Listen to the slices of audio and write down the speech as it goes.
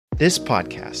This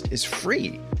podcast is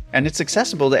free, and it's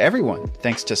accessible to everyone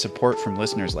thanks to support from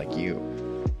listeners like you.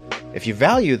 If you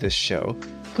value this show,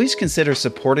 please consider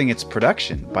supporting its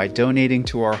production by donating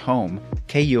to our home,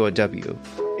 KUOW.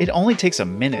 It only takes a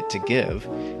minute to give,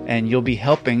 and you'll be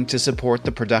helping to support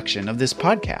the production of this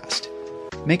podcast.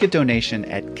 Make a donation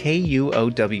at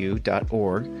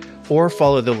kuow.org or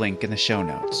follow the link in the show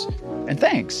notes. And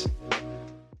thanks!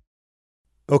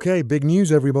 Okay, big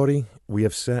news, everybody. We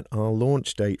have set our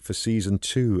launch date for Season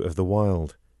 2 of The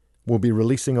Wild. We'll be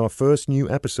releasing our first new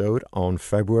episode on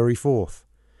February 4th.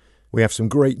 We have some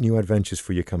great new adventures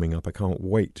for you coming up. I can't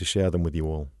wait to share them with you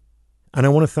all. And I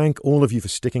want to thank all of you for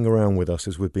sticking around with us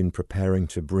as we've been preparing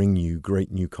to bring you great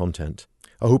new content.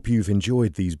 I hope you've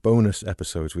enjoyed these bonus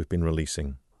episodes we've been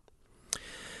releasing.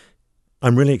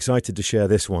 I'm really excited to share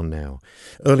this one now.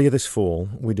 Earlier this fall,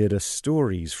 we did a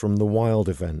Stories from the Wild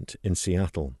event in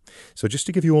Seattle. So just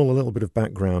to give you all a little bit of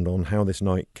background on how this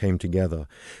night came together,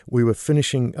 we were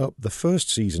finishing up the first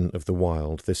season of The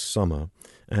Wild this summer,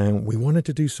 and we wanted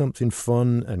to do something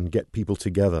fun and get people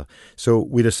together. So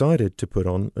we decided to put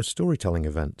on a storytelling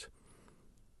event.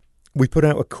 We put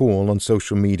out a call on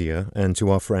social media and to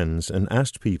our friends and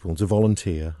asked people to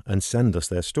volunteer and send us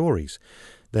their stories.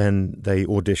 Then they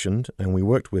auditioned and we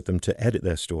worked with them to edit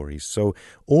their stories. So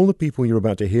all the people you're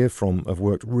about to hear from have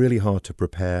worked really hard to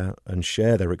prepare and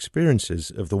share their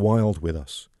experiences of the wild with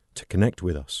us, to connect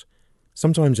with us,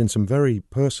 sometimes in some very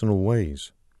personal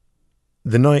ways.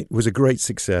 The night was a great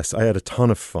success. I had a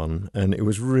ton of fun, and it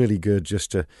was really good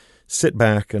just to sit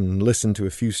back and listen to a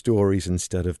few stories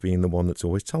instead of being the one that's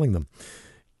always telling them.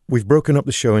 We've broken up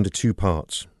the show into 2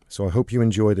 parts. So I hope you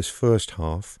enjoy this first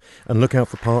half, and look out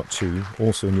for part 2,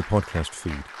 also in your podcast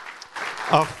feed.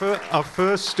 Our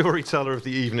first storyteller of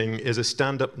the evening is a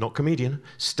stand-up, not comedian,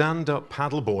 stand-up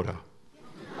paddleboarder.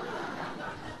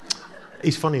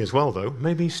 He's funny as well, though.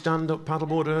 Maybe stand-up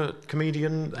paddleboarder,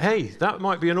 comedian. Hey, that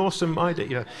might be an awesome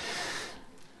idea.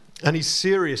 And he's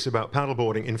serious about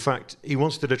paddleboarding. In fact, he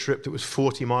once did a trip that was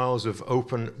 40 miles of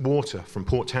open water from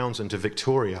Port Townsend to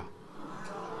Victoria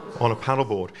on a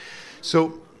paddleboard.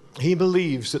 So he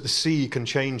believes that the sea can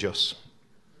change us,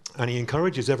 and he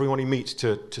encourages everyone he meets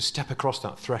to step across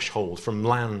that threshold from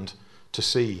land to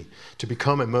sea, to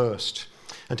become immersed,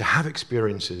 and to have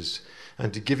experiences,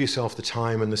 and to give yourself the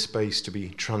time and the space to be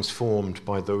transformed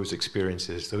by those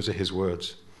experiences. Those are his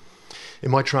words.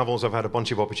 In my travels, I've had a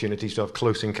bunch of opportunities to have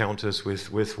close encounters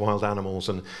with wild animals,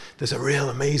 and there's a real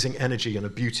amazing energy and a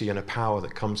beauty and a power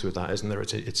that comes with that, isn't there?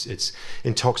 It's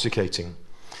intoxicating.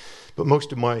 But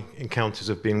most of my encounters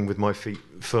have been with my feet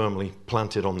firmly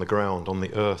planted on the ground, on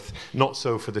the earth. Not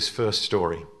so for this first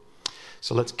story.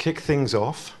 So let's kick things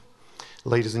off,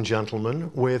 ladies and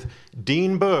gentlemen, with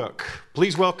Dean Burke.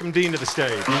 Please welcome Dean to the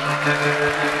stage.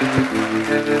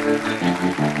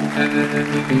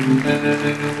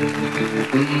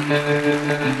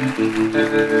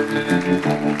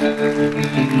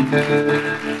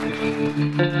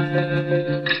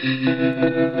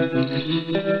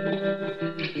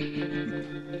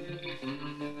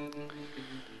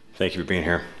 Thank you for being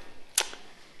here.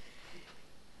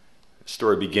 The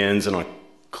story begins on a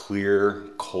clear,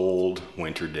 cold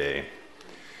winter day.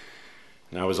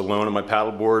 And I was alone on my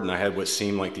paddleboard, and I had what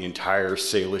seemed like the entire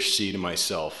Salish Sea to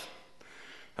myself.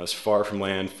 I was far from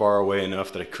land, far away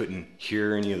enough that I couldn't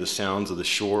hear any of the sounds of the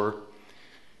shore.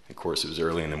 Of course, it was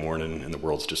early in the morning, and the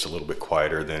world's just a little bit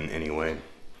quieter then anyway. And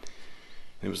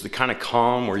it was the kind of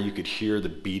calm where you could hear the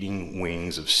beating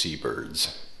wings of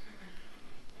seabirds.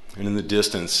 And in the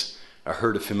distance, I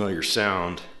heard a familiar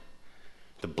sound,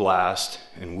 the blast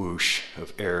and whoosh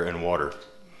of air and water.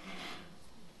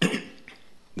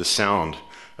 The sound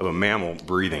of a mammal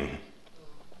breathing.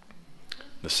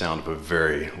 The sound of a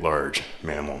very large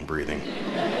mammal breathing.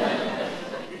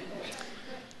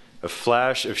 A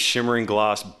flash of shimmering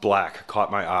gloss black caught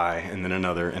my eye, and then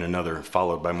another,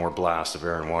 followed by more blasts of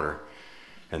air and water.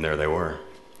 And there they were,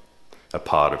 a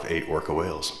pod of 8 orca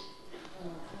whales.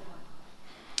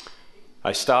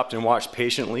 I stopped and watched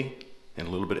patiently and a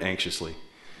little bit anxiously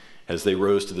as they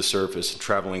rose to the surface,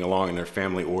 traveling along in their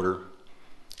family order.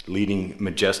 Leading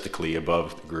majestically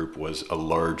above the group was a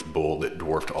large bull that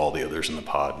dwarfed all the others in the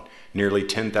pod, nearly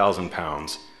 10,000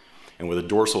 pounds, and with a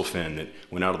dorsal fin that,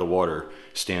 when out of the water,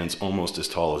 stands almost as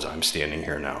tall as I'm standing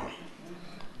here now.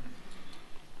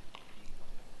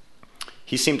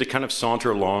 He seemed to kind of saunter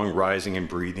along, rising and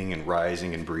breathing and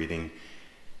rising and breathing,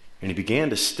 and he began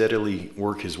to steadily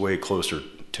work his way closer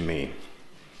to me.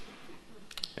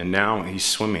 And now he's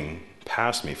swimming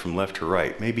past me from left to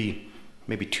right, maybe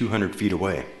 200 feet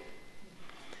away.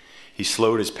 He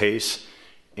slowed his pace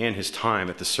and his time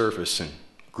at the surface and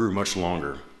grew much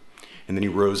longer. and then he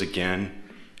rose again,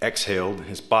 exhaled,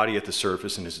 his body at the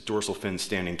surface and his dorsal fin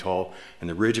standing tall, and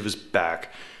the ridge of his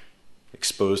back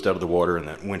exposed out of the water and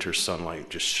that winter sunlight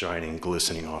just shining,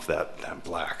 glistening off that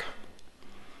black.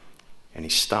 And he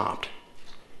stopped.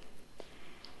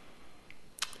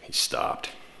 He stopped.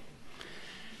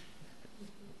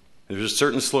 There's a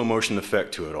certain slow motion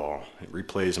effect to it all. It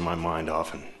replays in my mind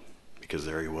often because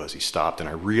there he was. He stopped, and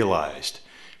I realized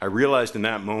in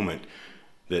that moment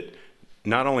that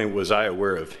not only was I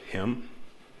aware of him,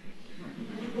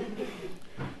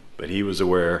 but he was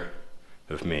aware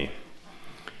of me.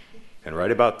 And right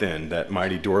about then, that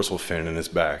mighty dorsal fin in his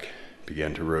back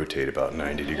began to rotate about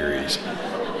 90 degrees.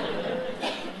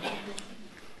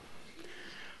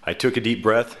 I took a deep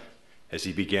breath as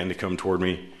he began to come toward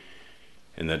me,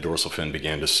 and that dorsal fin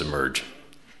began to submerge.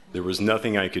 There was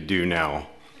nothing I could do now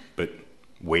but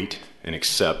wait and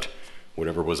accept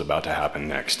whatever was about to happen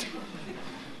next.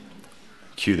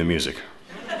 Cue the music.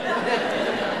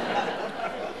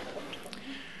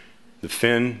 The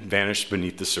fin vanished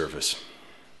beneath the surface.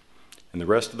 And the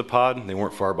rest of the pod, they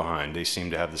weren't far behind. They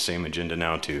seemed to have the same agenda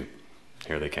now, too.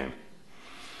 Here they came.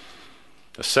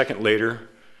 A second later,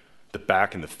 the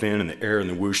back and the fin and the air and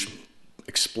the whoosh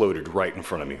exploded right in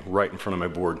front of me, right in front of my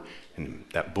board. And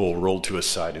that bull rolled to his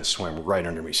side and swam right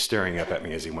under me, staring up at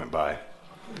me as he went by.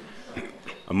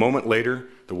 A moment later,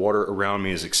 the water around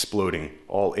me is exploding.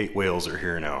 All 8 whales are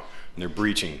here now. And they're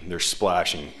breaching, they're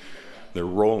splashing, they're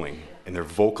rolling, and they're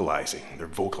vocalizing. They're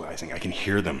vocalizing. I can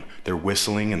hear them. They're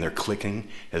whistling and they're clicking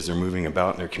as they're moving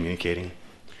about and they're communicating.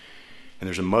 And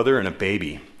there's a mother and a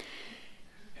baby.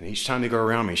 And each time they go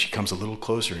around me, she comes a little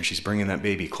closer, and she's bringing that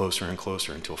baby closer and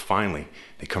closer until finally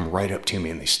they come right up to me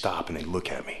and they stop and they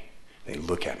look at me. They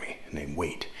look at me and they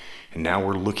wait. And now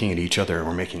we're looking at each other and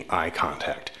we're making eye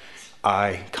contact.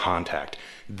 Eye contact.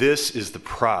 This is the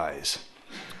prize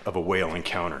of a whale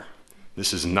encounter.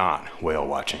 This is not whale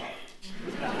watching.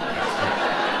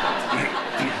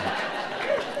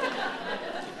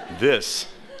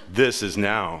 This is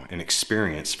now an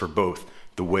experience for both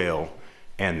the whale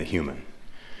and the human.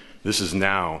 This is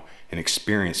now an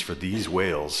experience for these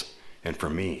whales and for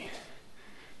me.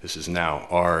 This is now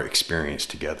our experience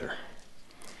together.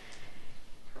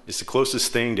 It's the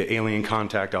closest thing to alien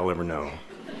contact I'll ever know.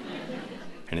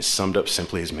 And it's summed up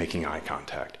simply as making eye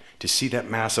contact. To see that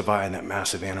massive eye and that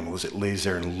massive animal as it lays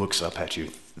there and looks up at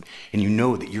you, and you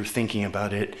know that you're thinking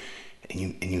about it,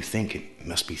 and you think it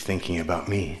must be thinking about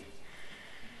me.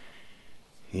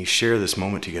 And you share this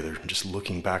moment together, just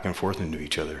looking back and forth into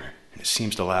each other. And it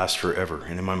seems to last forever.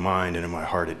 And in my mind and in my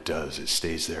heart, it does. It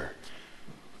stays there.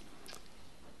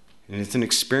 And it's an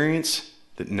experience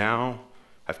that now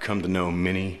I've come to know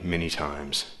many, many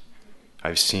times.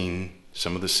 I've seen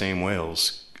some of the same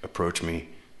whales approach me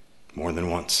more than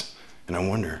once. And I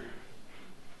wonder,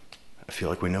 I feel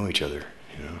like we know each other,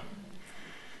 you know.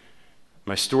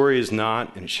 My story is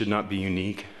not, and it should not be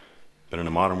unique, but in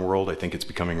a modern world, I think it's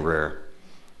becoming rare.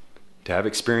 To have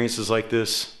experiences like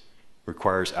this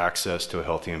requires access to a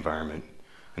healthy environment,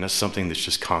 and that's something that's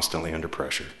just constantly under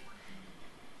pressure.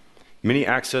 Many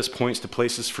access points to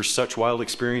places for such wild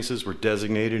experiences were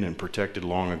designated and protected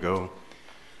long ago.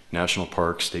 National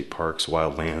parks, state parks,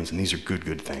 wild lands, and these are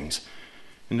good things.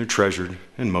 And they're treasured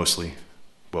and mostly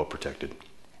well protected.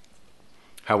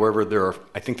 However,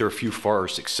 I think there are few far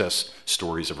success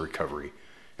stories of recovery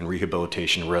and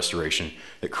rehabilitation and restoration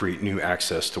that create new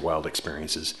access to wild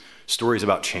experiences, stories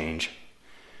about change.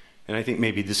 And I think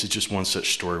maybe this is just one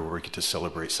such story where we get to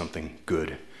celebrate something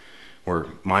good, where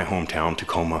my hometown,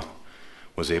 Tacoma,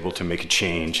 was able to make a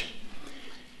change.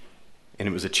 And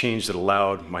it was a change that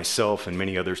allowed myself and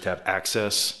many others to have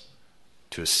access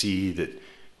to a sea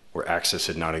where access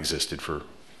had not existed for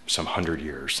some 100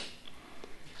 years.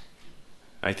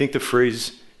 I think the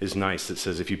phrase is nice that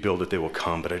says, if you build it, they will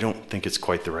come, but I don't think it's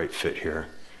quite the right fit here.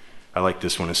 I like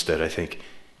this one instead. I think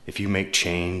if you make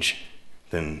change,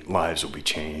 then lives will be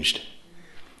changed.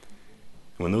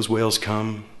 When those whales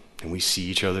come and we see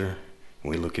each other, and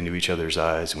we look into each other's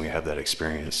eyes and we have that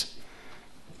experience,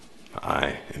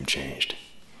 I am changed.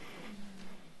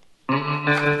 Dean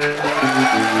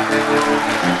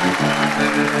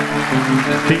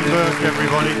Burke,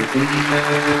 everybody.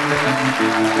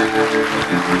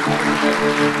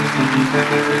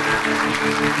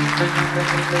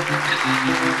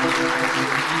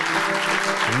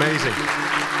 Amazing.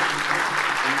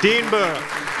 Dean Burke.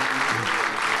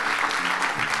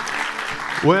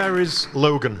 Where is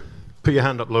Logan? Put your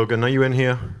hand up, Logan. Are you in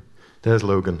here? There's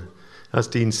Logan. That's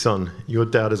Dean's son. Your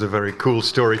dad is a very cool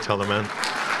storyteller, man.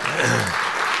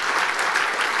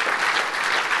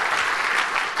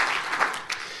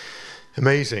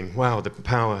 Amazing. Wow, the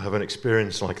power of an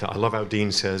experience like that. I love how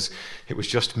Dean says, it was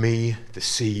just me, the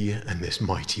sea, and this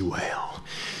mighty whale.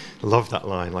 I love that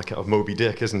line, like out of Moby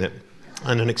Dick, isn't it?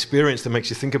 And an experience that makes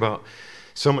you think about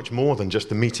so much more than just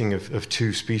the meeting of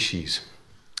two species.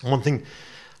 One thing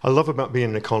I love about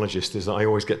being an ecologist is that I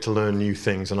always get to learn new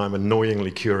things, and I'm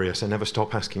annoyingly curious. I never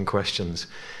stop asking questions.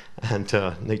 And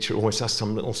nature always has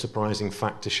some little surprising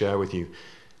fact to share with you.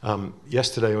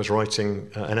 Yesterday I was writing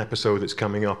an episode that's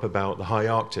coming up about the high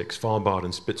Arctic, Svalbard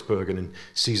and Spitsbergen in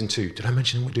season 2. Did I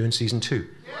mention we're doing season 2?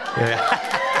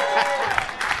 Yeah.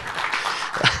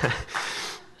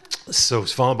 So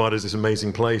Svalbard is this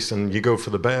amazing place, and you go for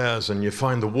the bears and you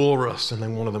find the walrus, and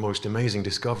then one of the most amazing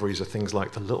discoveries are things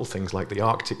like the little things like the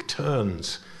Arctic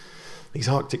terns. These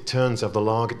Arctic terns have the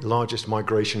largest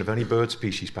migration of any bird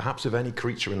species, perhaps of any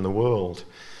creature in the world.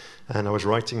 And I was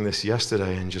writing this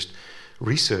yesterday and just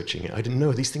researching it. I didn't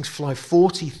know these things fly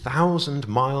 40,000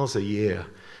 miles a year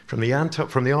from the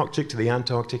Arctic to the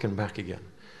Antarctic and back again.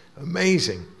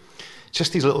 Amazing.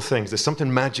 Just these little things. There's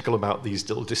something magical about these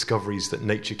little discoveries that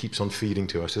nature keeps on feeding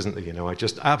to us, isn't there? You know, I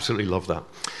just absolutely love that.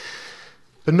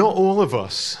 But not all of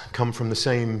us come from the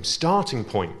same starting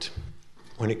point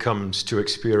when it comes to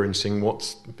experiencing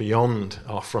what's beyond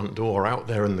our front door, out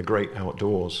there in the great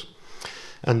outdoors.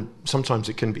 And sometimes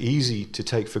it can be easy to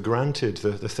take for granted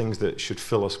the things that should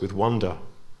fill us with wonder,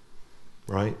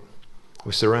 right?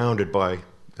 We're surrounded by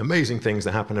amazing things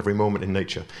that happen every moment in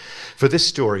nature. For this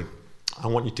story, I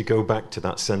want you to go back to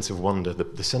that sense of wonder,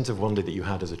 the sense of wonder that you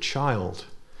had as a child,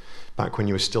 back when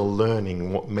you were still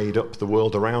learning what made up the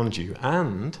world around you.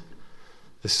 And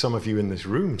there's some of you in this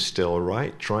room still,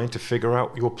 right, trying to figure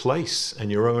out your place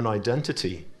and your own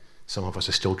identity. Some of us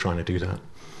are still trying to do that.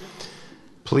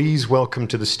 Please welcome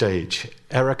to the stage,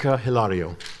 Erica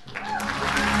Hilario.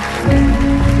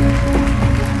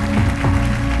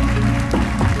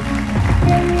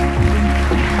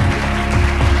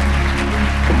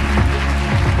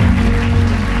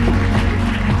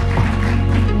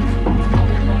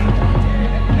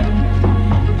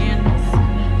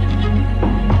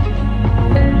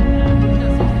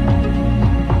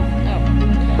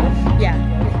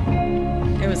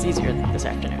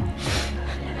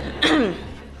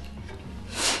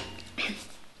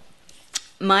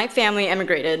 My family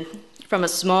emigrated from a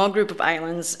small group of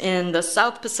islands in the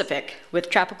South Pacific with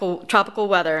tropical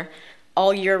weather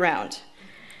all year round.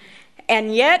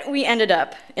 And yet we ended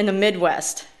up in the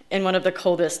Midwest in one of the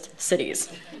coldest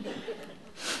cities.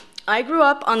 I grew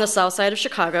up on the south side of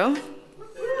Chicago,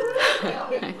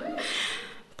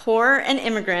 poor and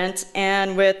immigrant,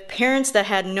 and with parents that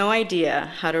had no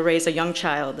idea how to raise a young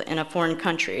child in a foreign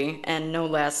country, and no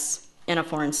less in a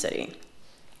foreign city.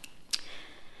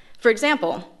 For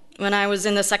example, when I was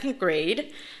in the 2nd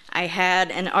grade, I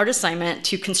had an art assignment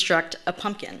to construct a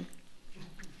pumpkin.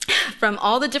 From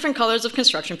all the different colors of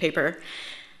construction paper,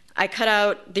 I cut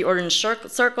out the orange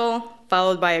circle,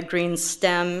 followed by a green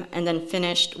stem, and then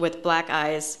finished with black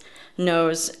eyes,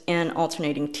 nose, and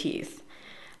alternating teeth.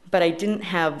 But I didn't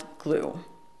have glue.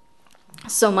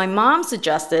 So my mom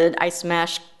suggested I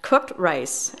smash cooked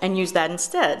rice and use that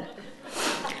instead.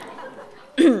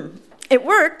 It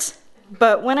worked.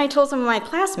 But when I told some of my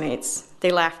classmates,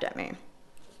 they laughed at me.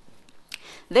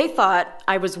 They thought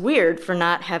I was weird for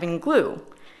not having glue,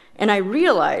 and I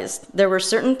realized there were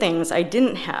certain things I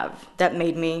didn't have that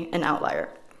made me an outlier.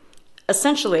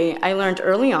 Essentially, I learned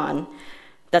early on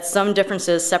that some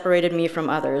differences separated me from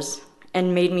others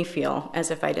and made me feel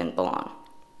as if I didn't belong.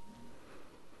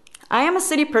 I am a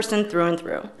city person through and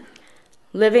through.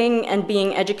 Living and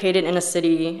being educated in a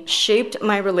city shaped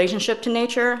my relationship to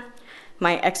nature,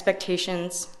 my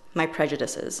expectations, my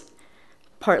prejudices,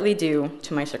 partly due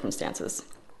to my circumstances.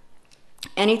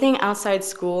 Anything outside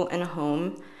school and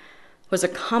home was a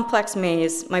complex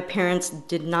maze my parents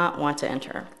did not want to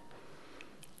enter.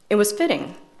 It was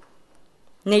fitting.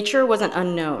 Nature wasn't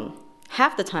unknown.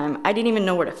 Half the time, I didn't even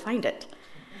know where to find it.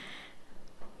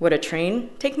 Would a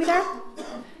train take me there?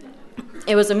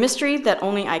 It was a mystery that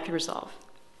only I could resolve.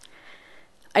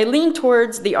 I leaned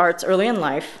towards the arts early in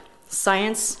life.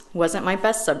 Science wasn't my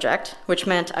best subject, which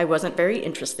meant I wasn't very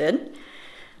interested,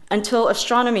 until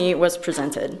astronomy was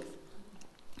presented.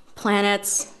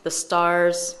 Planets, the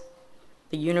stars,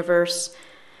 the universe.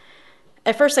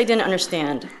 At first, I didn't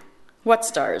understand. What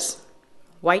stars?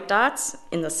 White dots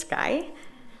in the sky?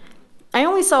 I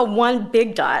only saw one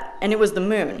big dot, and it was the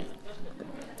moon.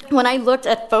 When I looked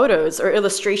at photos or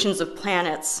illustrations of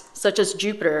planets, such as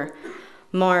Jupiter,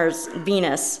 Mars,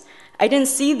 Venus, I didn't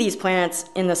see these planets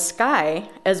in the sky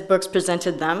as books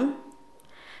presented them,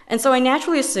 and so I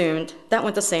naturally assumed that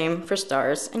went the same for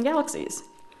stars and galaxies.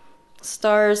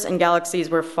 Stars and galaxies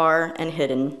were far and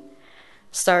hidden.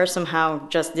 Stars somehow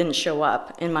just didn't show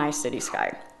up in my city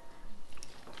sky.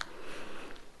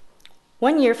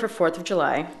 One year for 4th of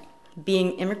July,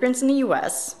 being immigrants in the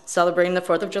US, celebrating the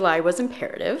 4th of July was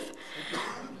imperative.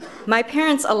 My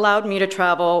parents allowed me to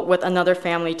travel with another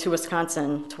family to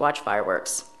Wisconsin to watch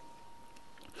fireworks.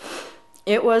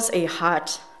 It was a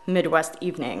hot Midwest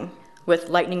evening with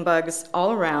lightning bugs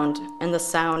all around and the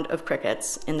sound of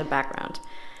crickets in the background.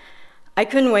 I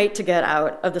couldn't wait to get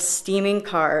out of the steaming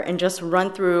car and just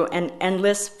run through an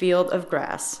endless field of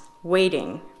grass,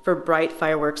 waiting for bright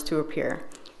fireworks to appear,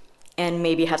 and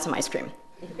maybe have some ice cream.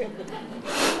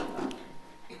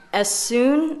 As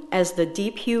soon as the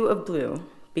deep hue of blue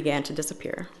began to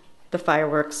disappear, the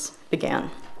fireworks began.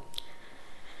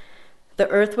 The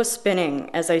earth was spinning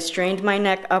as I strained my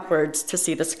neck upwards to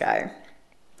see the sky.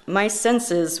 My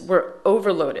senses were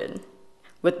overloaded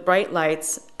with bright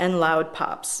lights and loud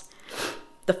pops.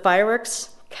 The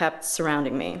fireworks kept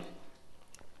surrounding me.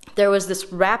 There was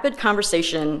this rapid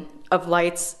conversation of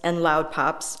lights and loud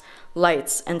pops,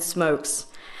 lights and smokes,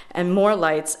 and more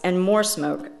lights and more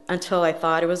smoke until I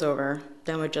thought it was over,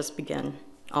 then would just begin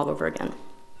all over again.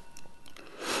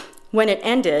 When it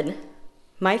ended,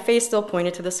 my face still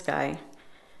pointed to the sky.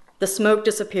 The smoke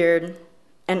disappeared,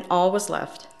 and all was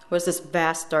left was this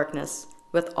vast darkness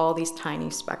with all these tiny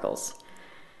speckles.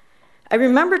 I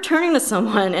remember turning to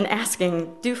someone and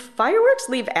asking, "Do fireworks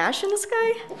leave ash in the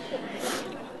sky?"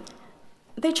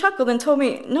 They chuckled and told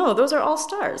me, "No, those are all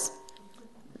stars."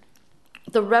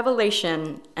 The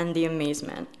revelation and the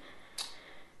amazement,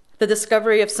 the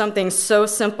discovery of something so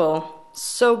simple,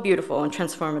 so beautiful and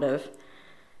transformative,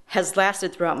 has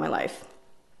lasted throughout my life.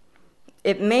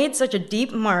 It made such a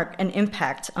deep mark and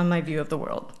impact on my view of the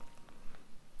world.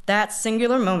 That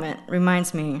singular moment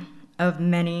reminds me of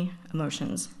many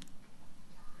emotions.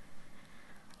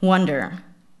 Wonder,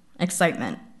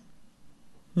 excitement,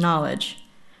 knowledge,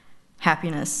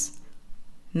 happiness,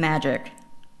 magic,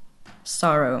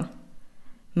 sorrow,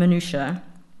 minutia,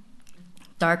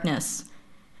 darkness,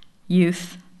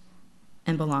 youth,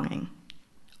 and belonging,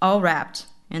 all wrapped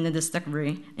into this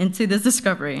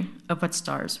discovery of what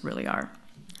stars really are.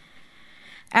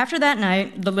 After that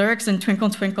night, the lyrics in Twinkle,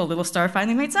 Twinkle, Little Star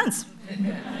finally made sense.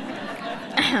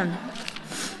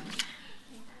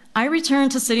 I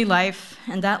returned to city life,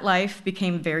 and that life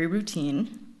became very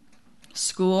routine.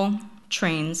 School,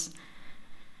 trains,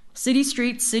 city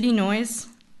streets, city noise.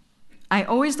 I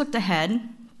always looked ahead,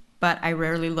 but I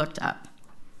rarely looked up.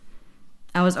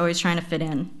 I was always trying to fit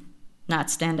in,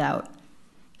 not stand out,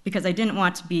 because I didn't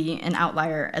want to be an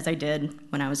outlier as I did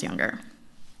when I was younger.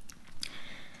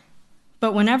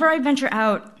 But whenever I venture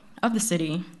out of the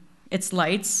city, its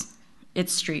lights,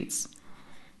 its streets,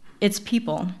 its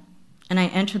people, and I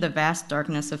enter the vast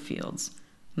darkness of fields,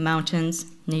 mountains,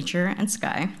 nature, and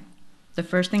sky, the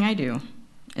first thing I do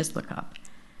is look up.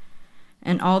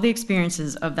 And all the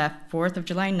experiences of that 4th of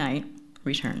July night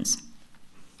returns.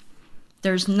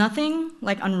 There's nothing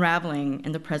like unraveling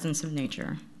in the presence of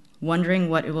nature, wondering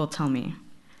what it will tell me,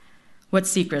 what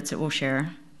secrets it will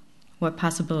share, what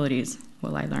possibilities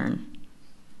will I learn.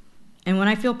 And when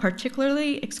I feel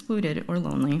particularly excluded or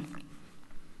lonely,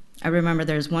 I remember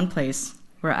there's one place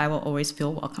where I will always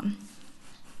feel welcome.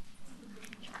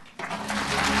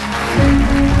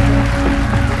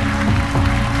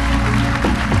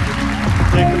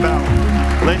 Take a bow.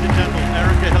 Ladies and gentlemen,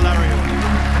 Erica Hilario.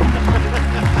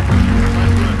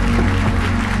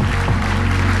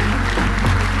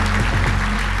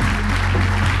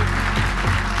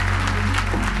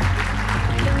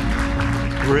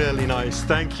 Really nice.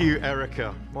 Thank you,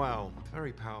 Erica. Wow,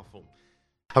 very powerful.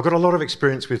 I've got a lot of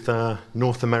experience with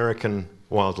North American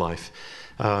wildlife.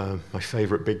 My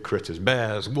favorite big critters,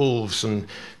 bears, wolves, and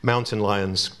mountain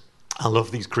lions. I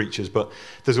love these creatures, but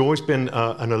there's always been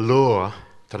an allure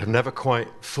that I've never quite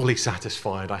fully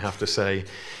satisfied, I have to say,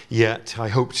 yet. I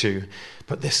hope to.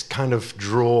 But this kind of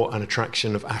draw and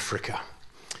attraction of Africa.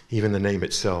 Even the name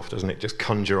itself, doesn't it just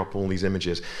conjure up all these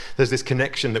images? There's this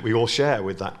connection that we all share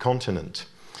with that continent.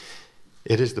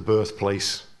 It is the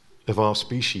birthplace of our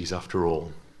species, after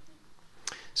all.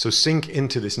 So sink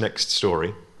into this next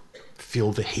story,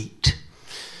 feel the heat,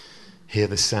 hear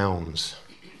the sounds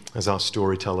as our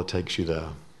storyteller takes you there.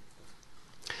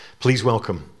 Please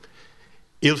welcome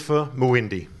Ilfa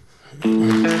Muwindi.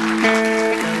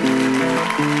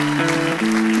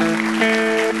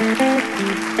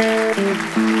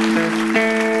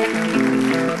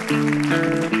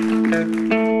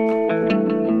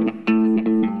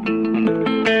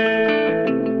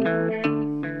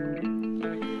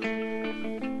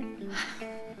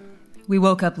 We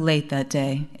woke up late that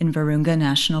day in Virunga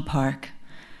National Park.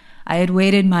 I had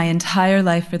waited my entire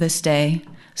life for this day,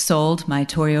 sold my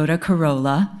Toyota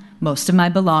Corolla, most of my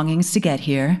belongings to get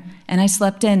here, and I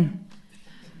slept in.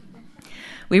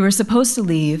 We were supposed to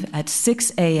leave at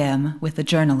 6 a.m. with the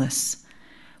journalists.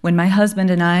 When my husband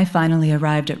and I finally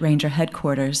arrived at Ranger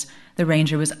headquarters, the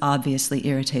ranger was obviously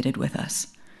irritated with us.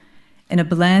 In a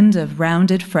blend of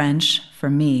rounded French, for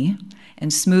me,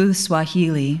 and smooth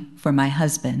Swahili, for my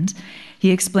husband, he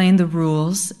explained the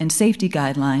rules and safety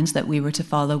guidelines that we were to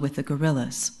follow with the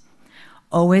gorillas.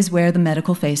 Always wear the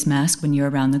medical face mask when you're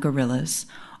around the gorillas.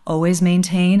 Always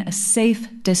maintain a safe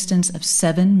distance of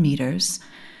 7 meters.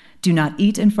 Do not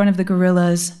eat in front of the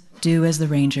gorillas. Do as the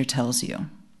ranger tells you.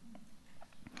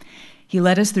 He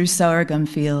led us through sorghum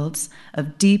fields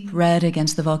of deep red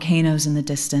against the volcanoes in the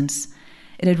distance.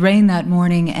 It had rained that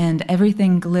morning, and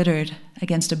everything glittered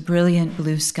against a brilliant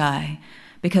blue sky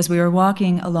because we were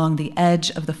walking along the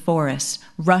edge of the forest,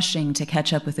 rushing to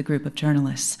catch up with a group of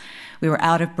journalists. We were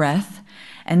out of breath,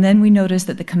 and then we noticed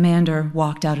that the commander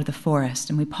walked out of the forest,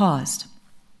 and we paused.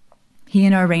 He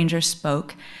and our ranger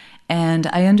spoke, and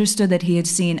I understood that he had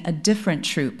seen a different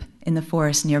troop in the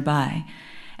forest nearby,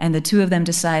 and the two of them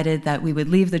decided that we would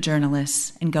leave the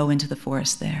journalists and go into the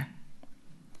forest there.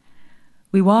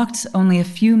 We walked only a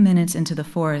few minutes into the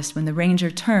forest when the ranger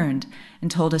turned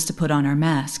and told us to put on our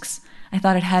masks. I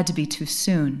thought it had to be too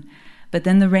soon, but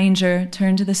then the ranger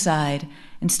turned to the side,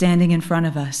 and standing in front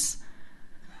of us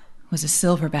was a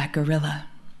silverback gorilla.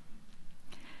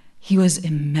 He was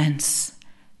immense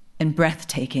and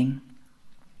breathtaking,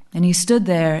 and he stood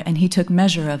there and he took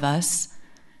measure of us,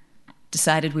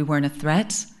 decided we weren't a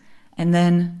threat, and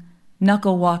then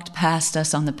knuckle walked past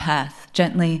us on the path,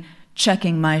 gently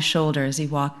checking my shoulder as he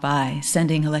walked by,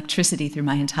 sending electricity through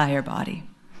my entire body.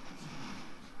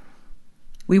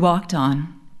 We walked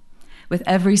on. With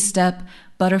every step,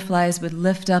 butterflies would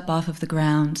lift up off of the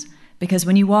ground, because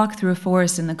when you walk through a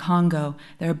forest in the Congo,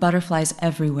 there are butterflies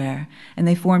everywhere, and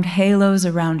they formed halos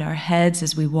around our heads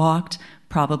as we walked,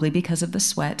 probably because of the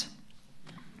sweat.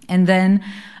 And then,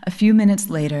 a few minutes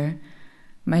later,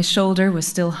 my shoulder was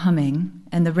still humming,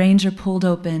 and the ranger pulled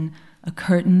open a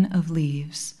curtain of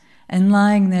leaves, and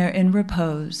lying there in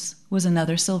repose was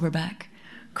another silverback,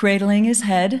 cradling his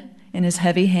head in his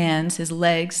heavy hands, his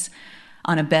legs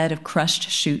on a bed of crushed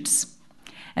shoots.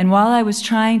 And while I was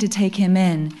trying to take him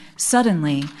in,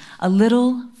 suddenly a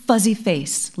little fuzzy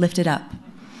face lifted up.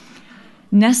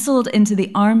 Nestled into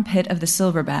the armpit of the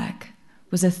silverback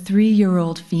was a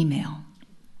 3-year-old female.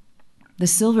 The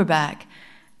silverback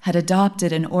had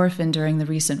adopted an orphan during the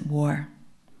recent war.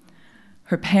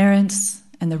 Her parents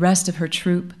and the rest of her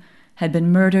troop had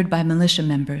been murdered by militia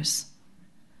members.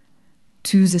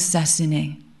 Tous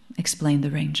assassinés, explained the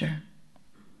ranger.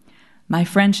 My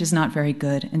French is not very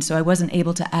good, and so I wasn't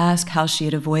able to ask how she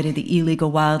had avoided the illegal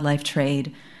wildlife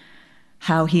trade,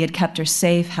 how he had kept her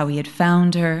safe, how he had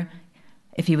found her,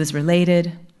 if he was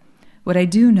related. What I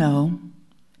do know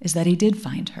is that he did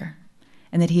find her,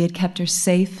 and that he had kept her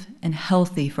safe and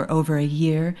healthy for over a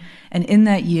year, and in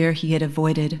that year he had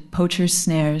avoided poachers'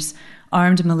 snares,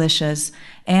 armed militias,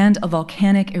 and a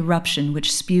volcanic eruption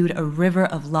which spewed a river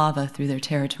of lava through their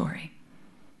territory.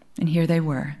 And here they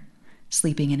were,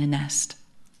 sleeping in a nest.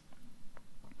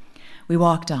 We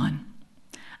walked on.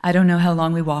 I don't know how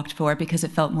long we walked for because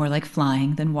it felt more like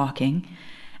flying than walking.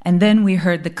 And then we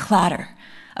heard the clatter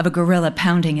of a gorilla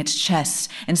pounding its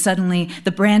chest, and suddenly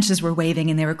the branches were waving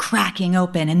and they were cracking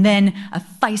open, and then a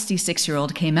feisty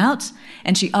 6-year-old came out,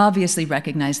 and she obviously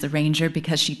recognized the ranger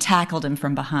because she tackled him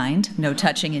from behind. No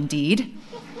touching indeed.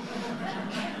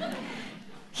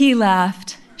 He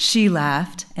laughed, she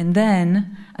laughed, and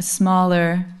then a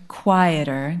smaller,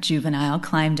 quieter juvenile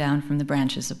climbed down from the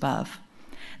branches above.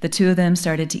 The two of them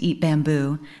started to eat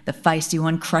bamboo, the feisty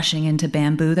one crushing into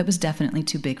bamboo that was definitely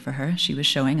too big for her. She was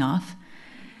showing off.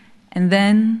 And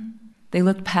then they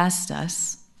looked past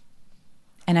us,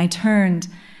 and I turned,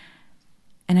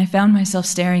 and I found myself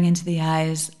staring into the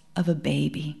eyes of a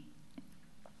baby.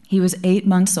 He was 8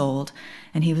 months old,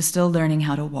 and he was still learning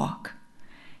how to walk.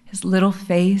 His little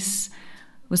face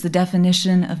was the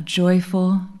definition of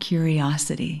joyful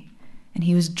curiosity, and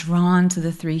he was drawn to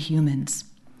the 3 humans.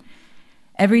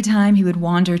 Every time he would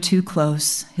wander too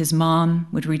close, his mom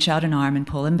would reach out an arm and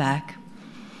pull him back.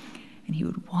 And he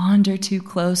would wander too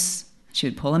close, she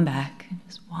would pull him back,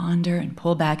 just wander and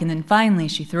pull back, and then finally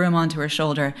she threw him onto her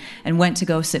shoulder and went to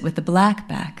go sit with the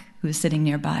blackback who was sitting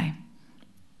nearby.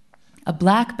 A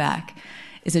blackback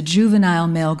is a juvenile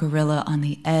male gorilla on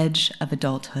the edge of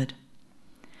adulthood.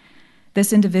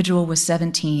 This individual was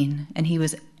 17, and he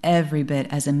was every bit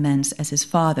as immense as his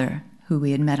father, who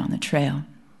we had met on the trail,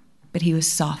 but he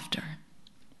was softer.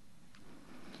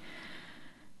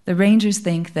 The rangers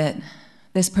think that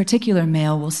this particular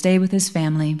male will stay with his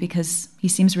family because he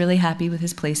seems really happy with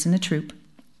his place in the troop.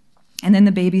 And then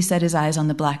the baby set his eyes on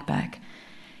the blackback.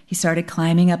 He started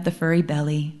climbing up the furry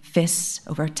belly, fists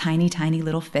over tiny, tiny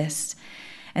little fists.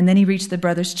 And then he reached the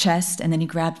brother's chest, and then he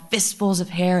grabbed fistfuls of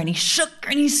hair, and he shook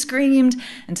and he screamed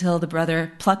until the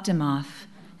brother plucked him off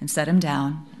and set him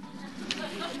down.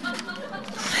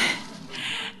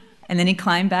 And then he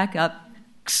climbed back up,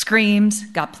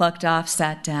 screamed, got plucked off,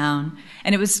 sat down.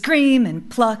 And it was scream and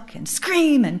pluck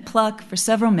for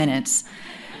several minutes.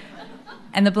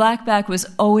 And the blackback was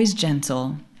always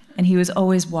gentle, and he was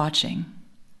always watching.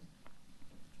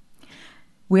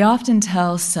 We often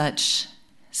tell such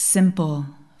simple,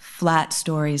 flat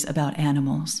stories about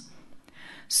animals,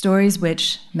 stories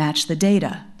which match the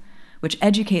data, which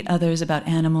educate others about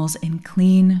animals in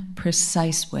clean,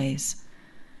 precise ways.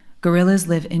 Gorillas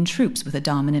live in troops with a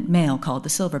dominant male called the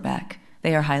silverback.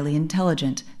 They are highly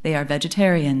intelligent. They are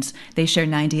vegetarians. They share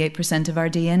 98% of our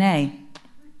DNA.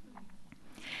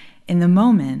 In the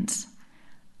moment,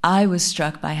 I was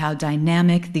struck by how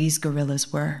dynamic these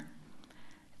gorillas were.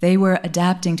 They were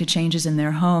adapting to changes in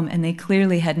their home, and they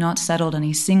clearly had not settled on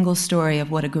a single story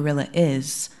of what a gorilla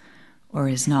is or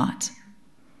is not.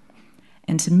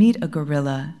 And to meet a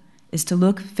gorilla is to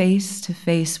look face to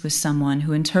face with someone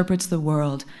who interprets the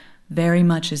world very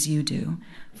much as you do,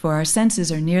 for our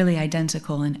senses are nearly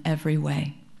identical in every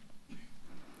way.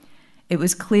 It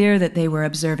was clear that they were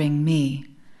observing me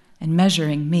and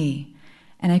measuring me,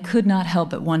 and I could not help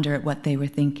but wonder at what they were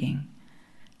thinking.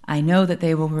 I know that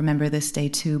they will remember this day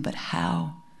too, but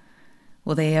how?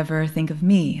 Will they ever think of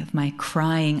me, of my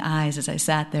crying eyes as I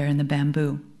sat there in the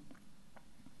bamboo?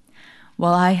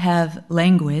 While I have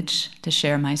language to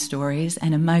share my stories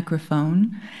and a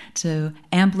microphone to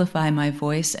amplify my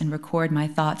voice and record my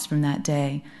thoughts from that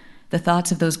day, the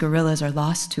thoughts of those gorillas are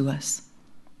lost to us.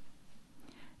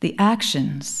 The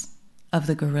actions of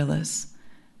the gorillas,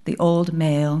 the old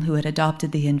male who had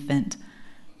adopted the infant,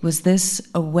 was this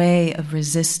a way of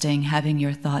resisting having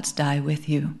your thoughts die with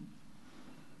you?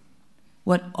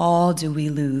 What all do we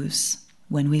lose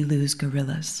when we lose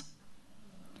gorillas?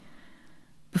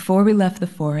 Before we left the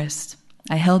forest,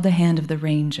 I held the hand of the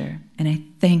ranger, and I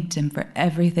thanked him for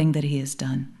everything that he has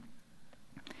done.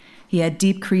 He had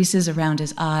deep creases around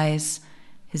his eyes.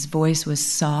 His voice was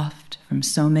soft from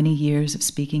so many years of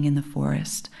speaking in the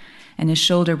forest, and his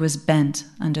shoulder was bent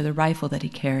under the rifle that he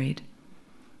carried.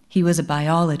 He was a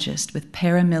biologist with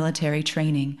paramilitary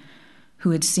training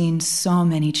who had seen so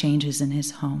many changes in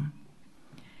his home.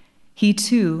 He,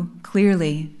 too,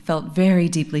 clearly felt very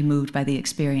deeply moved by the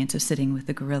experience of sitting with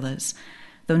the gorillas,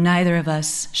 though neither of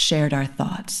us shared our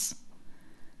thoughts.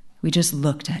 We just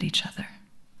looked at each other.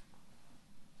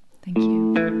 Thank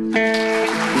you.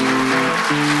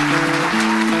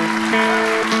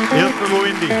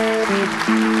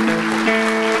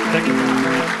 Thank you.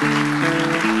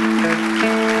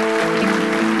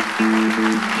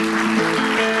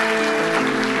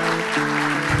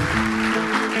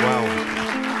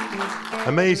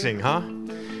 Amazing, huh?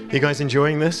 You guys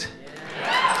enjoying this?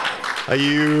 Are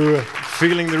you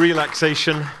feeling the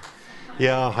relaxation?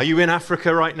 Yeah. Are you in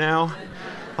Africa right now?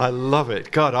 I love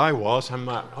it. God, I was.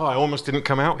 I almost didn't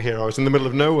come out here. I was in the middle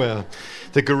of nowhere.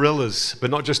 The gorillas,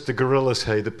 but not just the gorillas,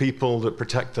 hey, the people that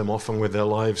protect them, often with their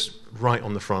lives right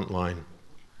on the front line.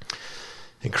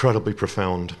 Incredibly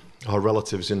profound. Our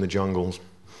relatives in the jungles.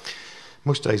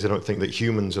 Most days I don't think that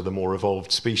humans are the more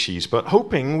evolved species, but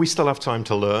hoping we still have time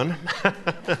to learn.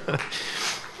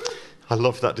 I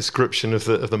love that description of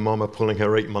the mama pulling her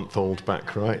 8-month-old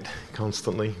back, right?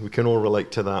 Constantly. We can all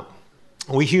relate to that.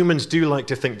 We humans do like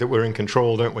to think that we're in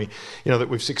control, don't we? You know, that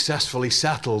we've successfully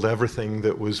settled everything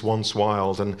that was once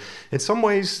wild. And in some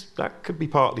ways, that could be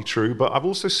partly true, but I've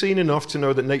also seen enough to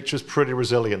know that nature's pretty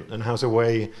resilient and has a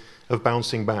way of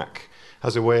bouncing back,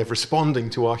 has a way of responding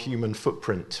to our human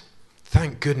footprint.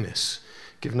 Thank goodness.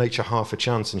 Give nature half a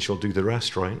chance and she'll do the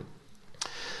rest, right?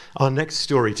 Our next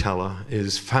storyteller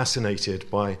is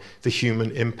fascinated by the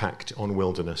human impact on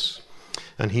wilderness.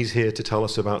 And he's here to tell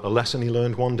us about a lesson he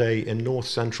learned one day in north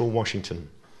central Washington.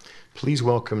 Please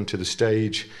welcome to the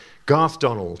stage, Garth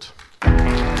Donald.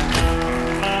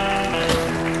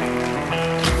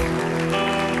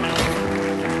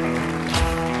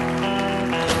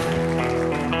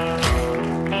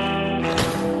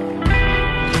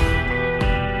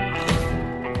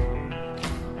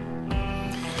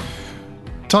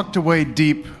 Tucked away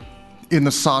deep in the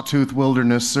Sawtooth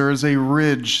Wilderness, there is a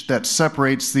ridge that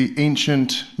separates the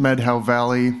ancient Medhow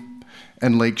Valley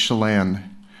and Lake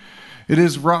Chelan. It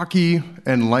is rocky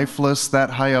and lifeless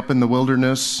that high up in the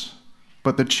wilderness,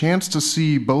 but the chance to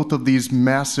see both of these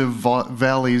massive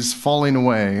valleys falling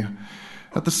away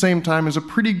at the same time is a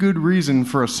pretty good reason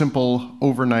for a simple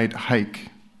overnight hike.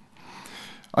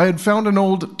 I had found an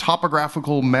old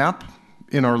topographical map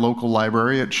in our local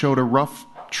library. It showed a rough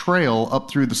trail up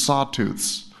through the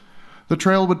Sawtooths. The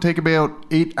trail would take about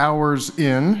 8 hours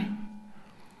in,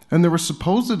 and there was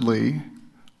supposedly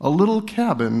a little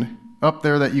cabin up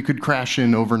there that you could crash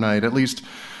in overnight. At least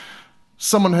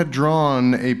someone had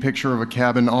drawn a picture of a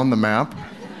cabin on the map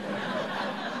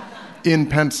in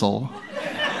pencil.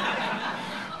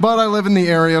 But I live in the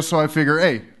area, so I figure,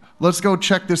 hey, let's go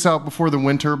check this out before the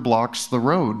winter blocks the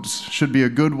roads. Should be a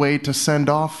good way to send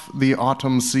off the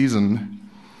autumn season.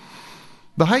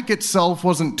 The hike itself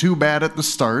wasn't too bad at the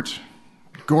start.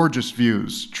 Gorgeous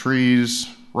views, trees,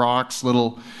 rocks,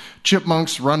 little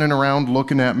chipmunks running around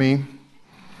looking at me.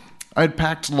 I'd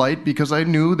packed light because I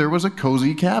knew there was a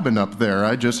cozy cabin up there.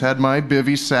 I just had my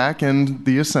bivy sack and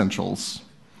the essentials.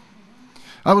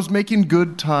 I was making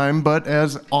good time, but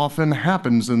as often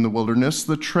happens in the wilderness,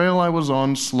 the trail I was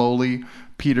on slowly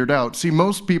petered out. See,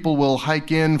 most people will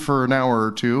hike in for an hour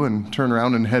or two and turn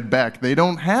around and head back. They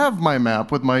don't have my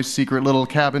map with my secret little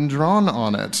cabin drawn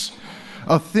on it.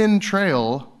 A thin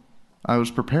trail I was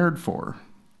prepared for.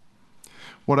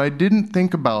 What I didn't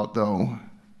think about, though,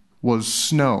 was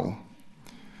snow.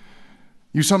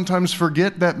 You sometimes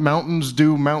forget that mountains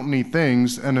do mountainy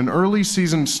things, and an early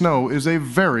season snow is a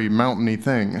very mountainy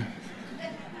thing.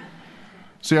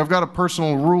 See, I've got a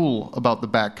personal rule about the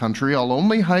backcountry. I'll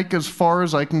only hike as far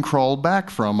as I can crawl back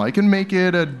from. I can make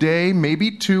it a day, maybe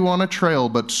two on a trail,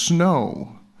 but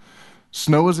snow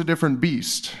is a different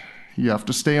beast. You have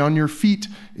to stay on your feet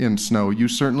in snow. You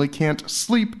certainly can't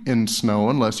sleep in snow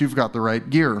unless you've got the right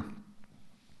gear.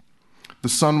 The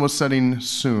sun was setting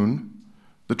soon.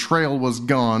 The trail was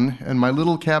gone, and my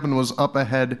little cabin was up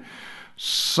ahead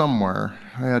somewhere.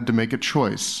 I had to make a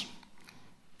choice.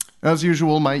 As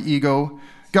usual, my ego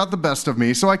got the best of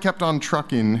me, so I kept on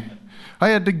trucking. I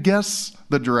had to guess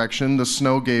the direction. The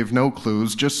snow gave no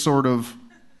clues, just sort of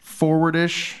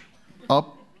forwardish,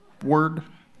 upward.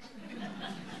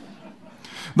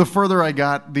 The further I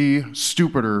got, the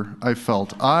stupider I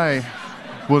felt. I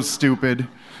was stupid.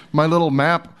 My little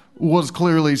map was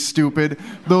clearly stupid.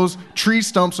 Those tree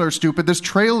stumps are stupid. This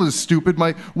trail is stupid.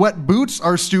 My wet boots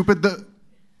are stupid. The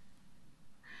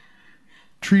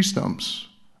tree stumps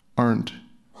aren't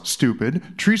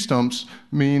stupid. Tree stumps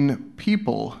mean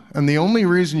people. And the only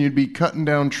reason you'd be cutting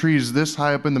down trees this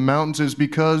high up in the mountains is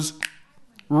because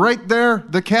right there,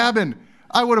 the cabin,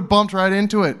 I would have bumped right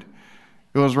into it.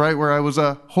 It was right where I was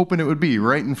hoping it would be,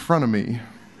 right in front of me.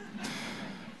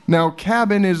 Now,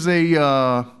 cabin is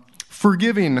a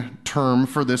forgiving term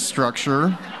for this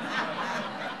structure.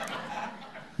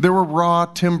 There were raw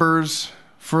timbers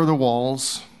for the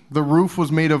walls. The roof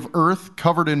was made of earth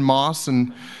covered in moss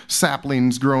and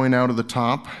saplings growing out of the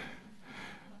top,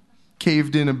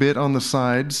 caved in a bit on the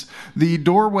sides. The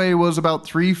doorway was about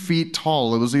 3 feet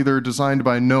tall. It was either designed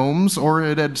by gnomes or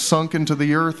it had sunk into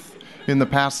the earth in the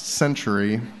past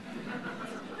century.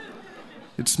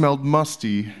 It smelled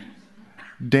musty,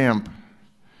 damp,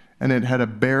 and it had a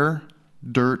bare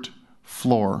dirt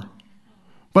floor.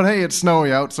 But hey, it's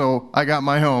snowy out, so I got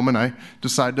my home and I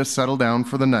decided to settle down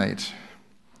for the night.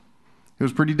 It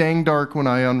was pretty dang dark when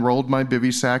I unrolled my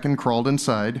bivy sack and crawled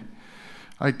inside.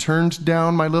 I turned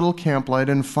down my little camp light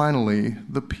and finally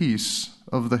the peace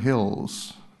of the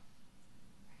hills.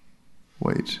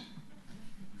 Wait.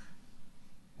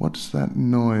 What's that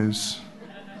noise?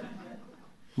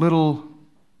 Little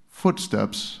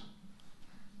footsteps.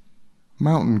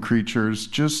 Mountain creatures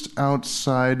just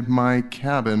outside my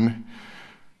cabin.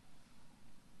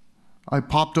 I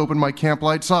popped open my camp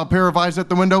light, saw a pair of eyes at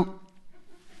the window.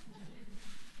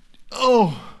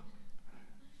 Oh,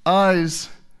 eyes.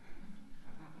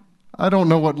 I don't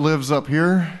know what lives up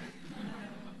here.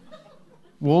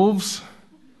 Wolves?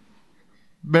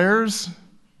 Bears?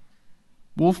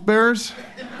 Wolf bears?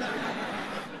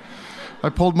 I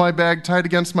pulled my bag tight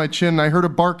against my chin and I heard a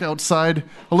bark outside.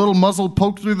 A little muzzle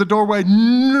poked through the doorway.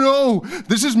 No,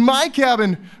 this is my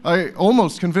cabin. I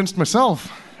almost convinced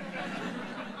myself.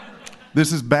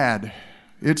 This is bad.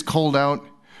 It's cold out.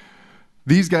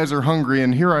 These guys are hungry,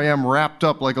 and here I am wrapped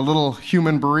up like a little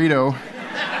human burrito.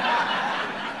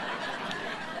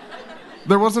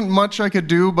 There wasn't much I could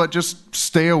do but just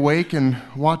stay awake and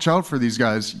watch out for these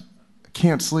guys. I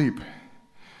can't sleep.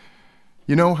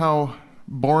 You know how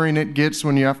boring it gets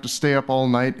when you have to stay up all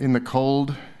night in the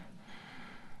cold?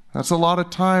 That's a lot of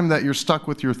time that you're stuck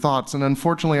with your thoughts, and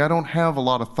unfortunately I don't have a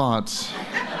lot of thoughts.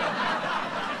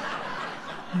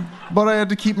 But I had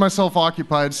to keep myself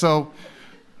occupied, so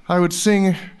I would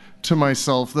sing to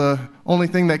myself. The only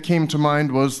thing that came to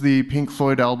mind was the Pink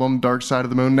Floyd album, Dark Side of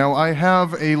the Moon. Now, I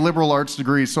have a liberal arts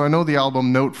degree, so I know the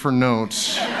album note for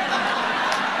note.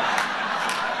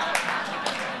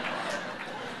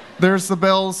 There's the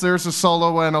bells, there's the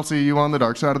solo, and I'll see you on the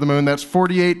dark side of the moon. That's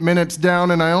 48 minutes down,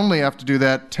 and I only have to do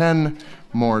that 10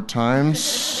 more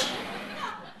times.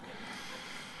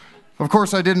 Of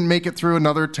course, I didn't make it through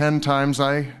another 10 times.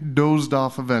 I dozed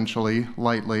off eventually,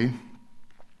 lightly.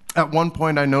 At one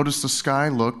point, I noticed the sky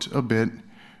looked a bit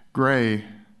gray.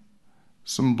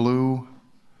 Some blue,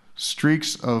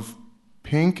 streaks of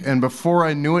pink, and before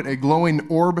I knew it, a glowing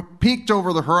orb peeked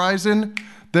over the horizon.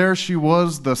 There she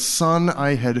was, the sun.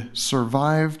 I had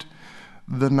survived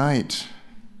the night.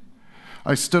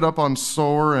 I stood up on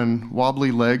sore and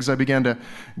wobbly legs. I began to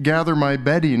gather my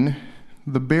bedding.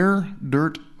 The bare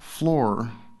dirt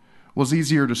floor was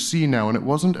easier to see now, and it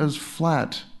wasn't as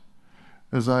flat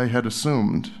as I had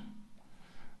assumed.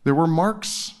 There were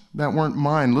marks that weren't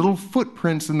mine, little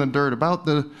footprints in the dirt about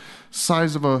the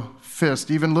size of a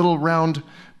fist, even little round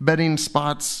bedding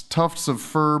spots, tufts of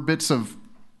fur, bits of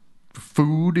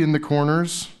food in the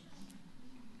corners.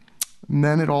 And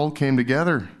then it all came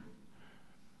together.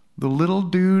 The little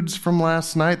dudes from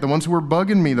last night, the ones who were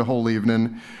bugging me the whole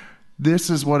evening, this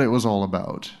is what it was all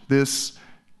about. This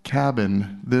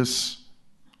cabin, this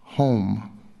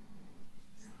home.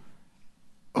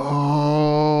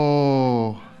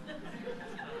 Oh,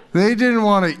 they didn't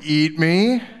want to eat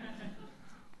me.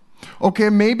 Okay,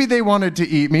 maybe they wanted to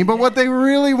eat me, but what they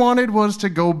really wanted was to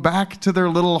go back to their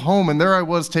little home, and there I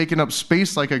was taking up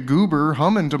space like a goober,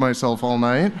 humming to myself all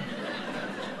night.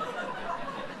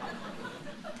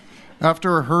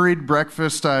 After a hurried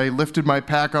breakfast, I lifted my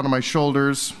pack onto my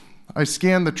shoulders. I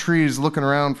scanned the trees, looking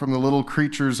around from the little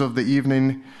creatures of the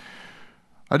evening.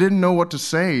 I didn't know what to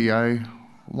say. I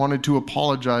wanted to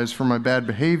apologize for my bad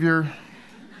behavior.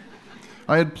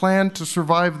 I had planned to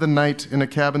survive the night in a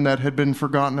cabin that had been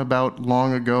forgotten about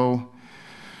long ago,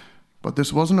 but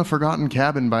this wasn't a forgotten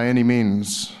cabin by any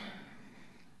means.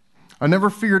 I never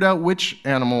figured out which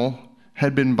animal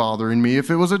had been bothering me. If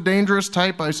it was a dangerous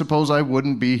type, I suppose I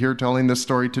wouldn't be here telling this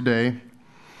story today.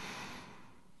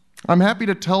 I'm happy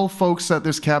to tell folks that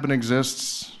this cabin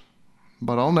exists,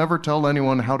 but I'll never tell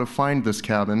anyone how to find this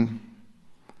cabin,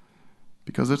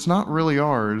 because it's not really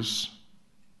ours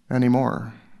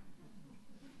anymore.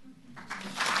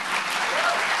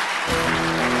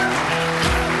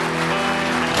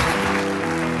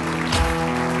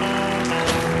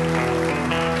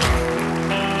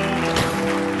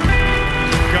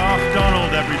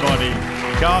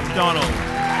 Garth Donald.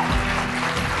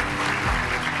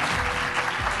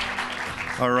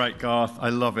 All right, Garth, I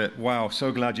love it. Wow,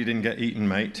 so glad you didn't get eaten,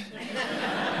 mate.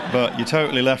 But you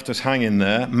totally left us hanging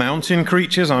there. Mountain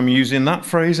creatures, I'm using that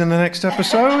phrase in the next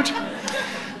episode.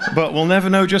 But we'll never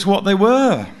know just what they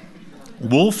were.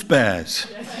 Wolf bears.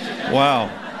 Wow,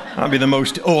 that'd be the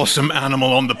most awesome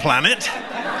animal on the planet.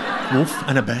 Wolf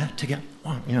and a bear together.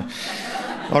 Wow, yeah.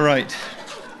 All right.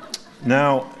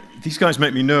 Now, these guys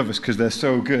make me nervous because they're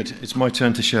so good. It's my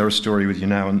turn to share a story with you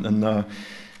now, and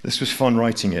this was fun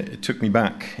writing it. It took me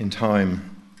back in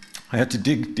time. I had to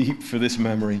dig deep for this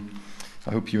memory.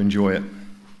 I hope you enjoy it.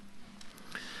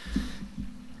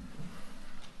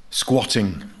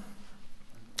 Squatting.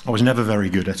 I was never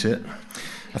very good at it.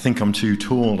 I think I'm too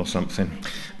tall or something.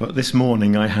 But this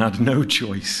morning I had no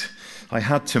choice. I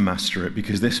had to master it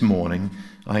because this morning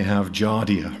I have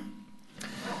giardia.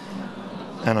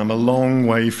 And I'm a long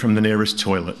way from the nearest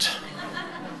toilet.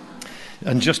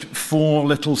 And just 4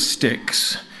 little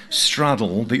sticks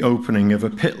straddle the opening of a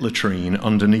pit latrine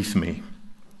underneath me.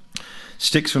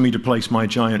 Sticks for me to place my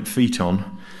giant feet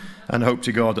on and hope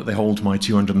to God that they hold my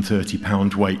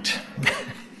 230-pound weight.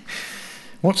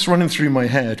 What's running through my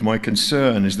head, my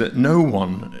concern, is that no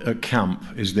one at camp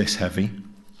is this heavy,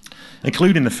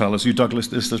 including the fellas who dug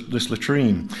this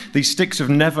latrine. These sticks have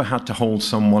never had to hold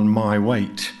someone my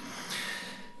weight.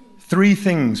 3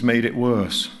 things made it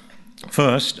worse.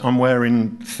 First, I'm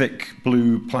wearing thick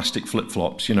blue plastic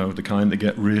flip-flops, you know, the kind that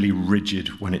get really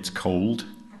rigid when it's cold,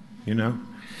 you know.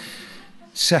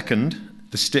 Second,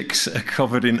 the sticks are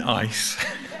covered in ice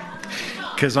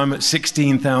because I'm at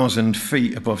 16,000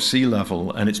 feet above sea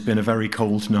level and it's been a very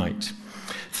cold night.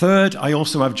 Third, I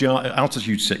also have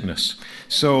altitude sickness,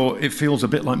 so it feels a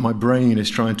bit like my brain is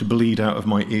trying to bleed out of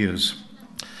my ears.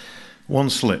 One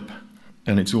slip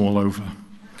and it's all over.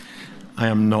 I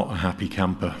am not a happy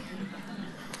camper.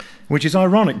 Which is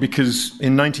ironic because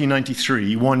in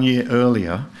 1993, 1 year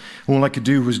earlier, all I could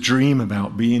do was dream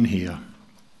about being here,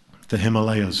 the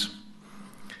Himalayas.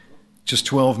 Just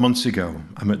 12 months ago,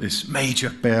 I'm at this major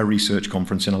bear research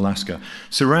conference in Alaska,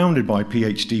 surrounded by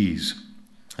PhDs.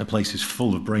 The place is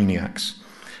full of brainiacs.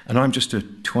 And I'm just a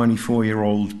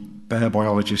 24-year-old bear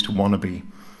biologist wannabe,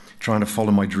 trying to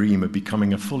follow my dream of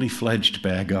becoming a fully fledged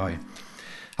bear guy.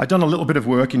 I'd done a little bit of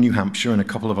work in New Hampshire and a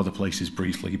couple of other places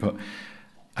briefly, but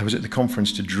I was at the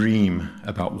conference to dream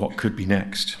about what could be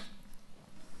next.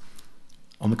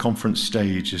 On the conference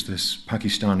stage is this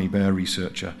Pakistani bear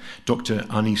researcher, Dr.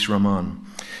 Anis Rahman.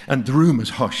 And the room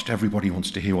is hushed. Everybody wants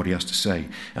to hear what he has to say.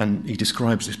 And he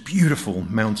describes this beautiful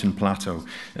mountain plateau.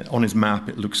 On his map,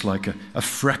 it looks like a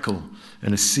freckle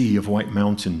in a sea of white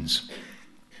mountains.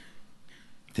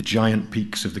 The giant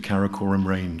peaks of the Karakoram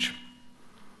Range.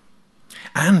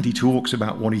 And he talks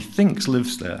about what he thinks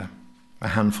lives there, a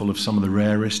handful of some of the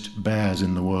rarest bears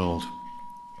in the world.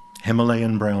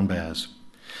 Himalayan brown bears.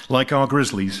 Like our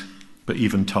grizzlies, but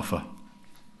even tougher.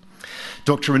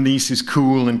 Dr. Anis is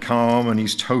cool and calm, and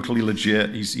he's totally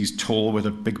legit. He's tall with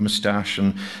a big moustache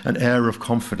and an air of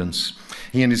confidence.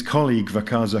 He and his colleague,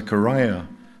 Vakar Zakaria,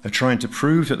 are trying to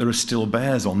prove that there are still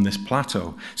bears on this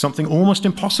plateau, something almost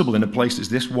impossible in a place that's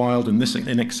this wild and this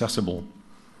inaccessible.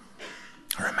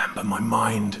 I remember my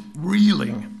mind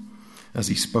reeling as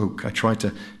he spoke. I tried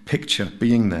to picture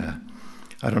being there.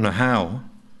 I don't know how,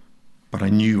 but I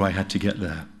knew I had to get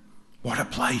there. What a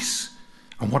place,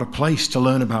 and what a place to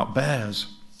learn about bears.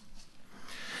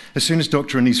 As soon as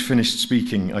Dr. Anis finished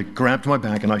speaking, I grabbed my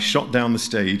bag and I shot down the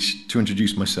stage to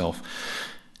introduce myself.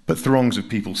 But throngs of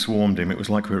people swarmed him. It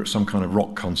was like we were at some kind of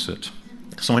rock concert.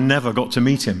 So I never got to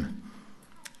meet him.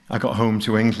 I got home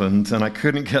to England and I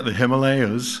couldn't get the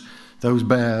Himalayas, those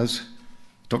bears.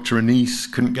 Dr. Anis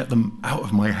couldn't get them out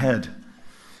of my head.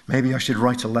 Maybe I should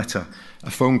write a letter,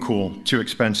 a phone call, too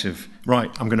expensive.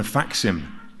 Right, I'm going to fax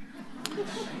him.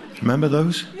 Remember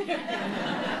those?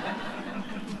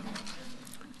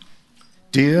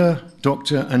 Dear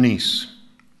Dr. Anis,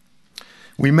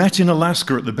 we met in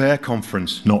Alaska at the bear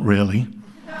conference. Not really.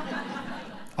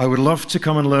 I would love to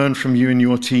come and learn from you and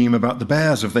your team about the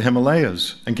bears of the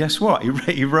Himalayas. And guess what?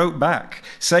 He wrote back.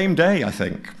 Same day, I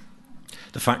think.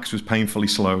 The fax was painfully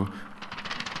slow.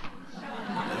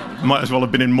 Might as well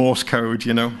have been in Morse code,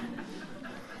 you know.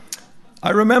 I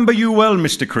remember you well,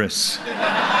 Mr. Chris.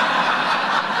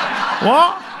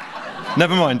 What?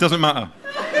 Never mind, doesn't matter.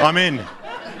 I'm in.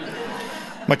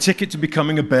 My ticket to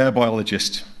becoming a bear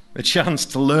biologist. A chance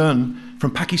to learn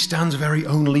from Pakistan's very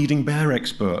own leading bear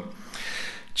expert.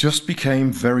 Just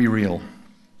became very real.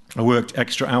 I worked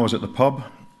extra hours at the pub.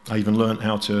 I even learned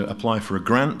how to apply for a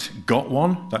grant. Got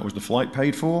one. That was the flight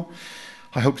paid for.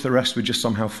 I hoped the rest would just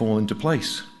somehow fall into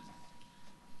place.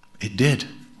 It did.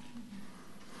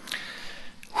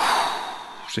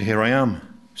 So here I am,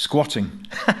 squatting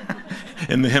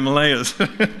in the Himalayas.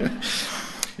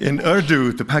 In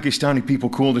Urdu, the Pakistani people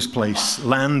call this place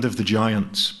Land of the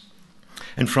Giants.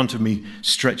 In front of me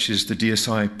stretches the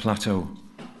Deosai Plateau.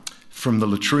 From the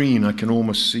latrine, I can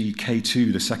almost see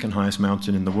K2, the second highest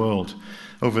mountain in the world.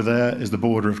 Over there is the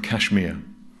border of Kashmir.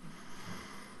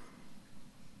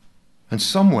 And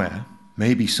somewhere,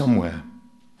 maybe somewhere,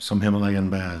 some Himalayan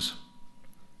bears.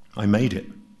 I made it,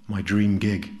 my dream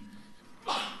gig.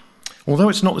 Although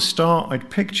it's not the start I'd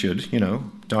pictured, you know,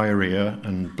 diarrhea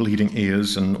and bleeding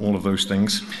ears and all of those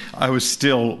things, I was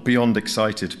still beyond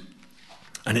excited.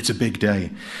 And it's a big day.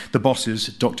 The bosses,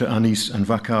 Dr. Anis and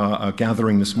Vakar, are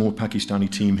gathering the small Pakistani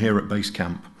team here at base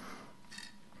camp.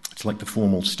 It's like the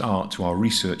formal start to our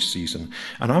research season.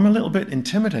 And I'm a little bit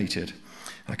intimidated.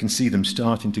 I can see them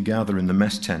starting to gather in the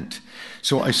mess tent.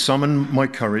 So I summon my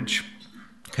courage,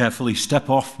 carefully step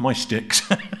off my sticks,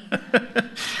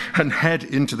 and head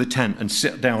into the tent and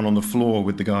sit down on the floor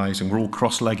with the guys, and we're all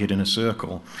cross-legged in a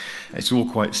circle. It's all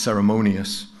quite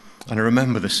ceremonious. And I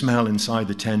remember the smell inside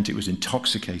the tent. It was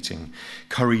intoxicating.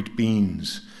 Curried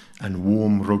beans and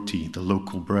warm roti, the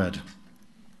local bread.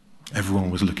 Everyone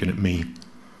was looking at me.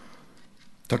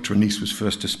 Dr. Anis was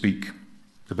first to speak,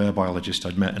 the bear biologist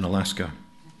I'd met in Alaska.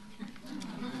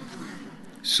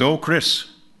 So,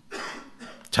 Chris,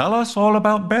 tell us all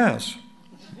about bears,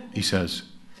 he says.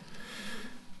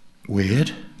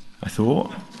 Weird, I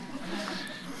thought.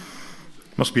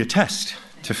 Must be a test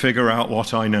to figure out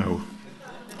what I know.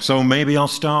 So maybe I'll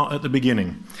start at the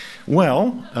beginning.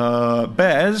 Well,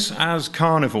 bears as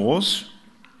carnivores...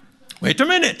 Wait a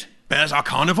minute, bears are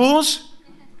carnivores?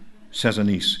 Says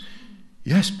Anis.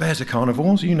 Yes, bears are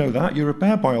carnivores, you know that, you're a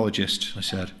bear biologist, I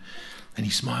said. And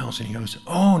he smiles and he goes,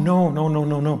 oh,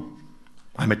 no.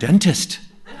 I'm a dentist.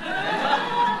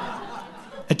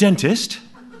 A dentist?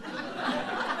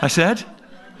 I said.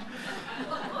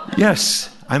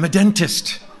 Yes, I'm a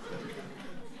dentist.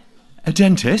 A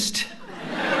dentist?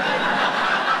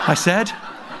 I said.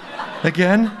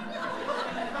 Again.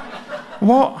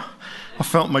 What? I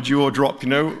felt my jaw drop,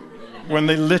 when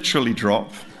they literally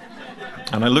drop.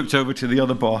 And I looked over to the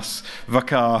other boss,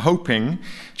 McCaw,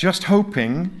 just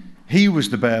hoping he was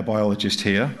the bear biologist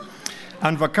here.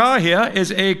 And McCaw here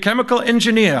is a chemical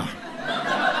engineer.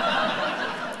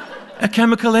 A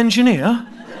chemical engineer?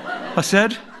 I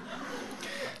said.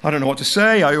 I don't know what to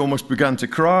say. I almost began to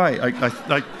cry.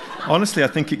 I honestly, I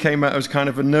think it came out as kind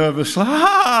of a nervous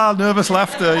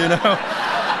laughter,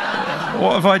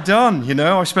 What have I done?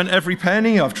 I spent every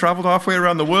penny. I've traveled halfway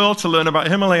around the world to learn about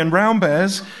Himalayan brown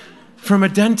bears from a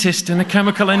dentist and a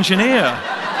chemical engineer.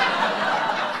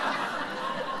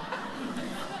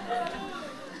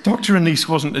 Dr. Anise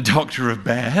wasn't a doctor of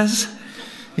bears.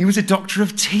 He was a doctor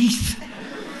of teeth.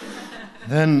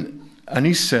 Then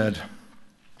Anise said,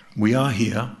 "We are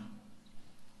here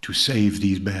to save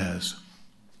these bears."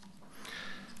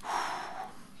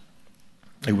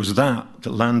 It was that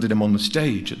landed him on the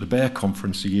stage at the bear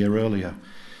conference a year earlier.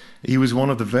 He was one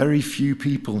of the very few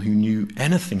people who knew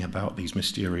anything about these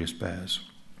mysterious bears.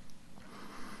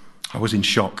 I was in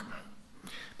shock,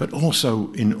 but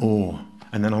also in awe,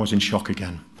 and then I was in shock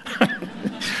again.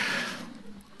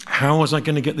 How was I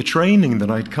going to get the training that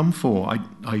I'd come for?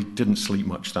 I didn't sleep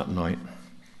much that night.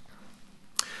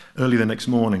 Early the next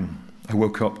morning, I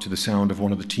woke up to the sound of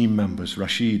one of the team members,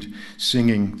 Rashid,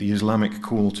 singing the Islamic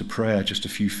call to prayer just a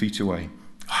few feet away.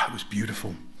 Oh, it was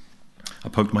beautiful. I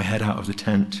poked my head out of the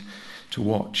tent to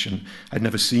watch, and I'd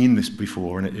never seen this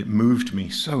before, and it moved me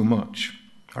so much.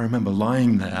 I remember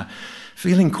lying there,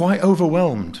 feeling quite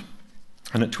overwhelmed,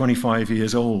 and at 25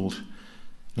 years old,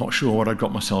 not sure what I'd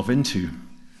got myself into.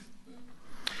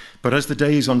 But as the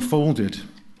days unfolded,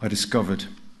 I discovered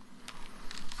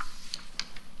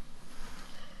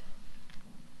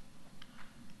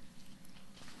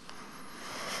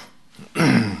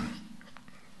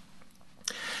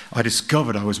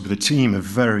I was with a team of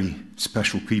very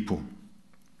special people,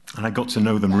 and I got to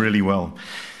know them really well.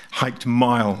 Hiked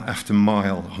mile after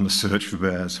mile on the search for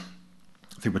bears.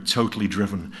 They were totally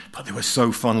driven, but they were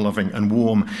so fun-loving and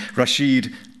warm.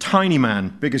 Rashid, tiny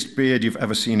man, biggest beard you've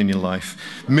ever seen in your life,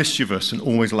 mischievous and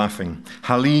always laughing.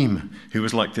 Halim, who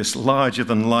was like this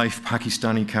larger-than-life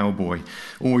Pakistani cowboy,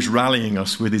 always rallying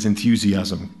us with his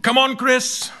enthusiasm. "Come on,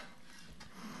 Chris!"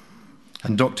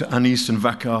 And Dr. Anise and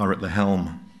McCaw at the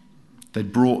helm.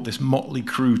 They'd brought this motley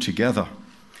crew together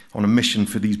on a mission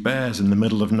for these bears in the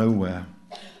middle of nowhere.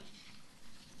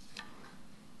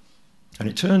 And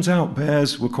it turns out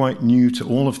bears were quite new to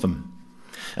all of them.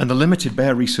 And the limited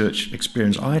bear research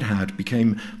experience I'd had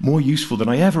became more useful than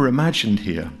I ever imagined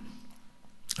here.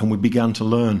 And we began to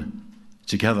learn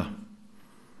together.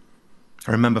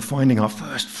 I remember finding our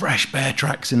first fresh bear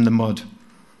tracks in the mud,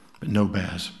 but no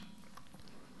bears.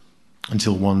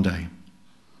 Until one day,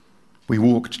 we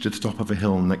walked to the top of a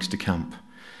hill next to camp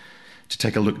to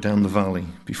take a look down the valley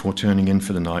before turning in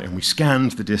for the night, and we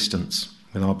scanned the distance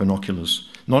with our binoculars,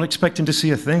 not expecting to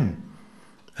see a thing.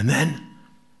 And then,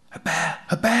 a bear,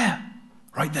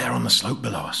 right there on the slope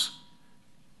below us.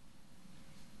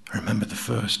 I remember the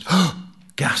first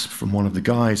gasp from one of the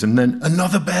guys, and then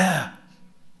another bear.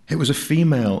 It was a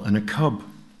female and a cub.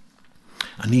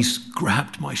 And he's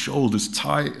grabbed my shoulders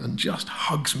tight and just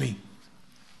hugs me.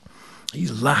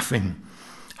 He's laughing,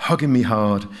 hugging me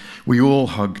hard. We all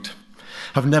hugged.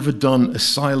 I've never done a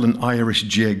silent Irish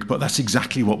jig, but that's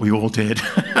exactly what we all did.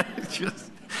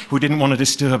 We didn't want to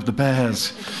disturb the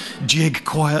bears. Jig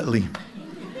quietly.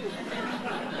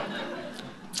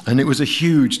 And it was a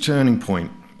huge turning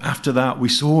point. After that, we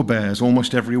saw bears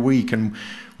almost every week, and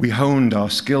we honed our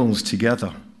skills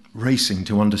together, racing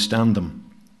to understand them.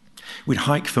 We'd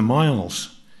hike for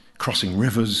miles, crossing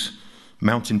rivers,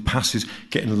 mountain passes,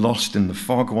 getting lost in the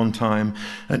fog one time,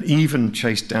 and even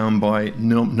chased down by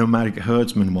nomadic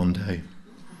herdsmen one day.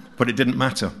 But it didn't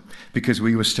matter, because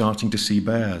we were starting to see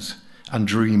bears and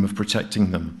dream of protecting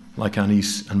them, like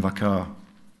Anise and McCaw.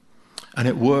 And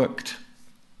it worked.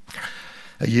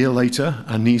 A year later,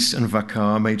 Anise and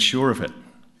McCaw made sure of it.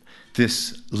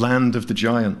 This land of the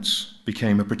giants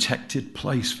became a protected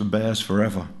place for bears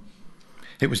forever.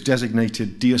 It was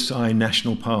designated Deosai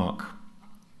National Park.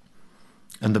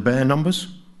 And the bear numbers?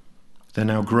 They're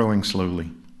now growing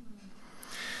slowly.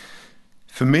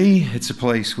 For me, it's a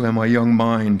place where my young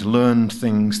mind learned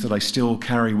things that I still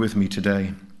carry with me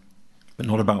today, but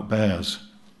not about bears,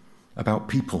 about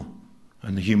people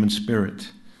and the human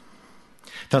spirit.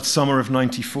 That summer of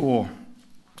 '94,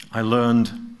 I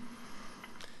learned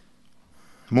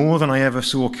more than I ever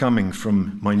saw coming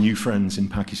from my new friends in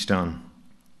Pakistan.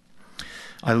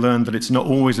 I learned that it's not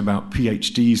always about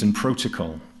PhDs and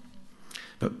protocol,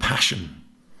 but passion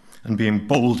and being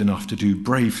bold enough to do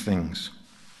brave things.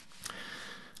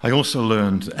 I also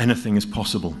learned that anything is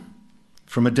possible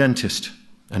from a dentist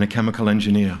and a chemical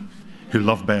engineer who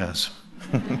love bears.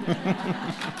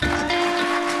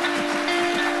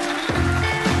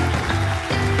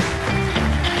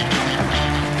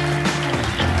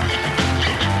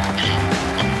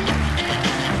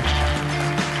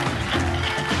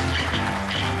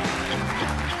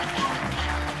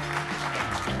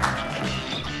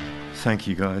 Thank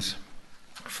you, guys.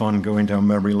 Fun going down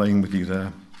memory lane with you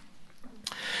there.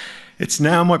 It's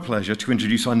now my pleasure to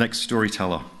introduce our next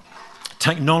storyteller.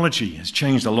 Technology has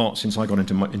changed a lot since I got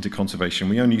into conservation.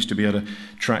 We only used to be able to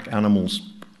track animals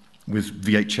with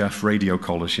VHF radio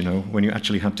collars, you know, when you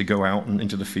actually had to go out and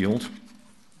into the field.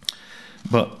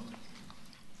 But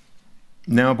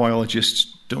now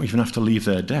biologists don't even have to leave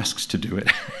their desks to do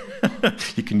it.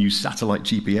 You can use satellite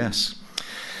GPS.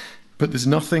 But there's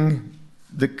nothing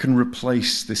that can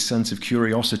replace this sense of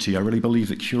curiosity. I really believe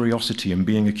that curiosity and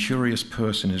being a curious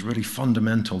person is really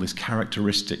fundamental, this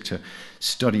characteristic to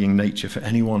studying nature for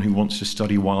anyone who wants to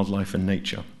study wildlife and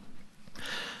nature.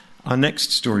 Our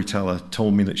next storyteller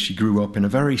told me that she grew up in a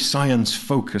very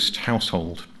science-focused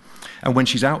household. And when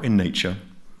she's out in nature,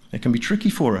 it can be tricky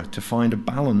for her to find a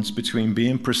balance between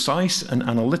being precise and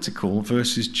analytical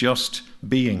versus just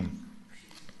being.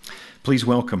 Please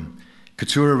welcome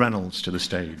Keturah Reynolds to the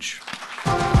stage.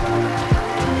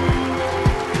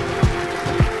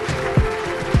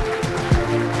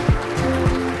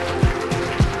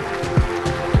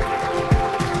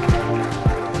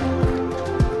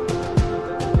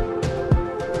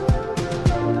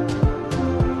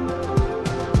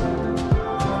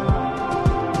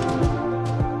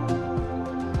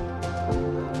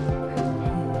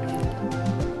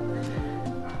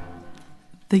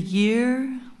 The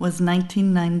year was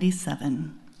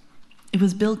 1997. It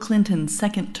was Bill Clinton's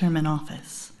second term in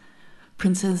office.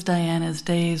 Princess Diana's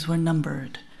days were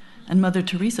numbered, and Mother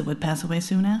Teresa would pass away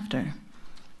soon after.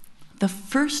 The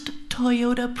first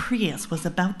Toyota Prius was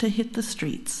about to hit the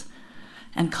streets,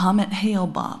 and Comet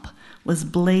Hale-Bopp was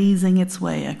blazing its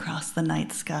way across the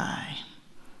night sky.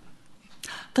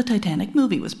 The Titanic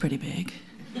movie was pretty big.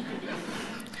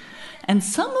 And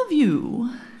some of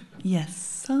you, yes,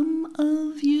 some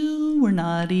of you were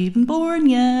not even born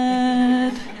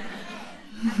yet.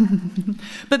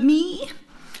 But me,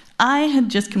 I had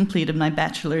just completed my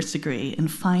bachelor's degree in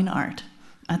fine art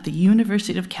at the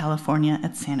University of California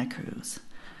at Santa Cruz.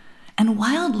 And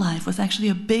wildlife was actually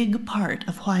a big part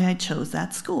of why I chose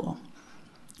that school.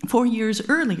 4 years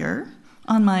earlier,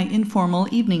 on my informal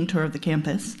evening tour of the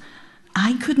campus,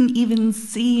 I couldn't even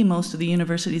see most of the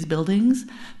university's buildings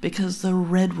because the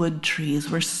redwood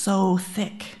trees were so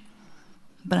thick.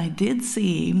 But I did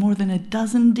see more than a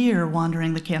dozen deer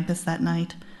wandering the campus that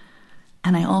night,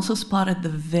 and I also spotted the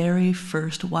very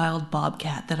first wild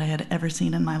bobcat that I had ever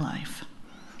seen in my life.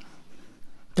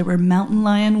 There were mountain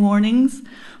lion warnings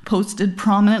posted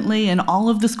prominently in all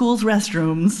of the school's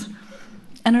restrooms,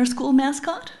 and our school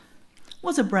mascot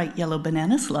was a bright yellow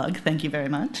banana slug, thank you very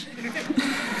much.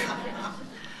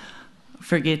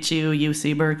 Forget you,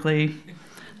 UC Berkeley.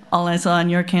 All I saw on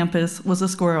your campus was a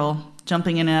squirrel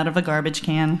jumping in and out of a garbage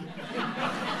can.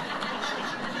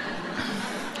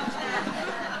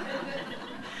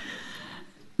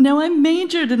 Now, I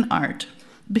majored in art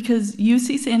because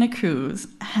UC Santa Cruz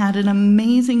had an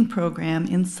amazing program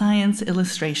in science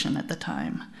illustration at the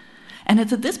time. And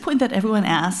it's at this point that everyone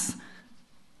asks,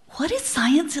 what is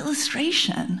science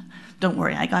illustration? Don't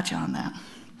worry, I got you on that.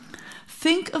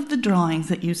 Think of the drawings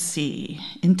that you see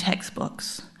in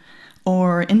textbooks,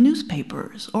 or in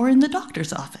newspapers, or in the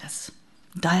doctor's office.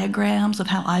 Diagrams of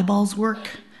how eyeballs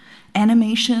work,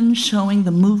 animation showing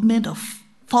the movement of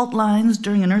fault lines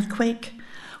during an earthquake,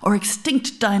 or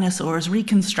extinct dinosaurs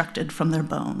reconstructed from their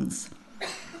bones.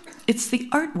 It's the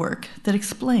artwork that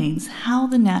explains how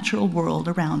the natural world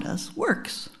around us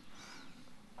works.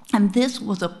 And this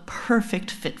was a perfect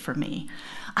fit for me.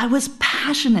 I was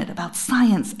passionate about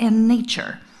science and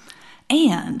nature,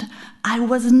 and I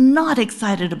was not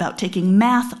excited about taking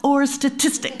math or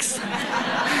statistics.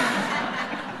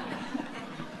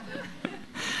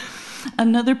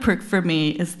 Another perk for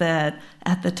me is that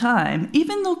at the time,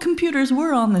 even though computers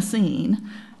were on the scene,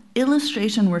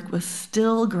 illustration work was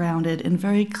still grounded in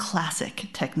very classic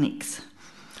techniques.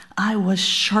 I was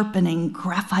sharpening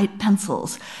graphite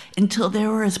pencils until they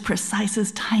were as precise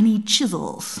as tiny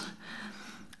chisels.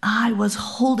 I was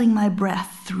holding my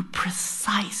breath through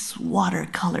precise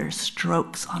watercolor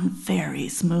strokes on very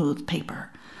smooth paper.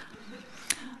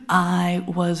 I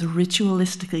was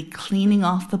ritualistically cleaning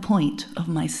off the point of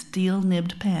my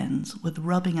steel-nibbed pens with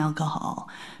rubbing alcohol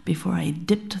before I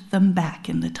dipped them back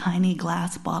in the tiny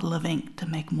glass bottle of ink to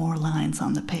make more lines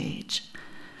on the page.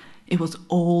 It was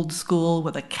old school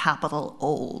with a capital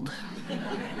old.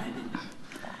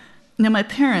 Now, my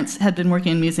parents had been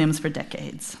working in museums for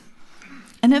decades.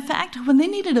 And in fact, when they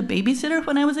needed a babysitter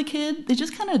when I was a kid, they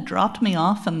just kind of dropped me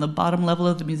off on the bottom level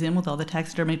of the museum with all the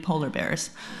taxidermied polar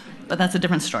bears. But that's a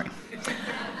different story.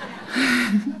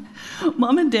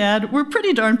 Mom and Dad were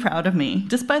pretty darn proud of me,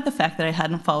 despite the fact that I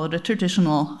hadn't followed a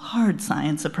traditional hard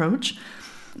science approach.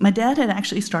 My dad had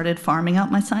actually started farming out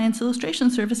my science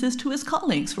illustration services to his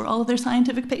colleagues for all of their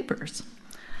scientific papers.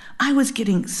 I was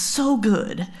getting so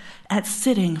good at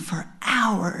sitting for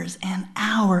hours and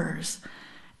hours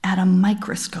at a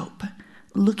microscope,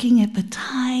 looking at the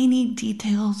tiny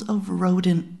details of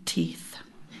rodent teeth.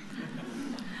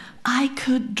 I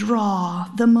could draw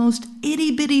the most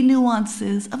itty-bitty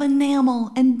nuances of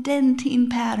enamel and dentine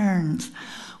patterns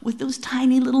with those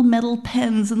tiny little metal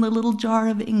pens in the little jar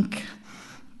of ink.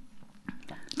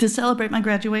 To celebrate my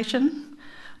graduation,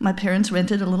 my parents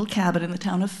rented a little cabin in the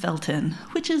town of Felton,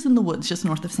 which is in the woods just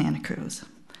north of Santa Cruz.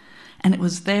 And it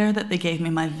was there that they gave me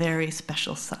my very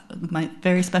special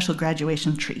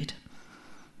graduation treat.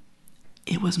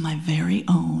 It was my very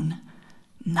own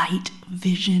night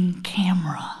vision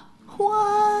camera.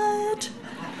 What?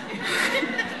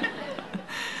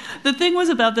 The thing was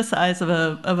about the size of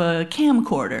a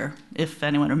camcorder, if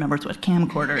anyone remembers what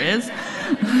camcorder is.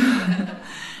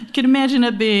 You can imagine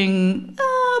it being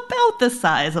about the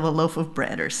size of a loaf of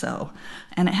bread or so.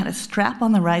 And it had a strap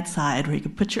on the right side where you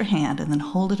could put your hand and then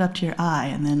hold it up to your eye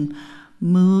and then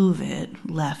move it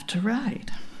left to right.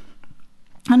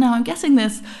 And now I'm guessing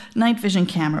this night vision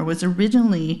camera was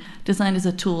originally designed as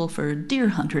a tool for deer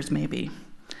hunters, maybe.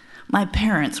 My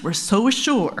parents were so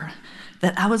sure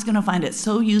that I was going to find it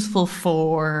so useful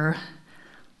for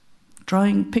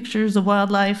drawing pictures of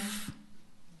wildlife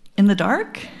in the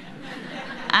dark.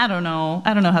 I don't know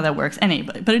how that works.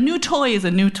 Anyway, but a new toy is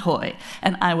a new toy,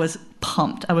 and I was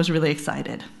pumped. I was really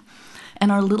excited.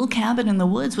 And our little cabin in the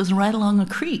woods was right along a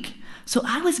creek, so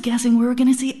I was guessing we were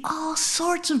going to see all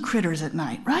sorts of critters at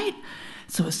night, right?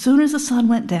 So as soon as the sun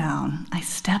went down, I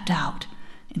stepped out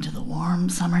into the warm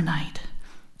summer night,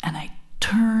 and I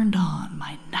turned on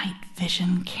my night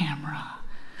vision camera.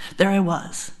 There I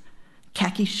was,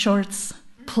 khaki shorts,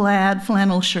 plaid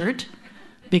flannel shirt,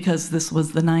 because this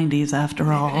was the 90s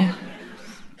after all.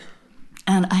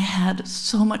 And I had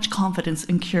so much confidence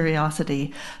and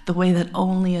curiosity, the way that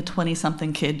only a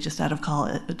 20-something kid just out of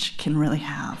college can really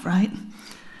have, right?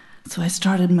 So I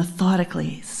started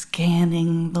methodically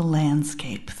scanning the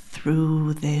landscape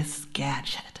through this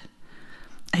gadget.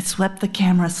 I swept the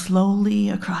camera slowly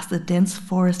across the dense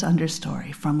forest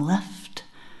understory from left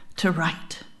to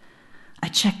right. I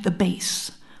checked the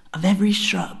base of every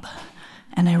shrub,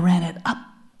 and I ran it up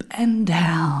and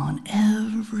down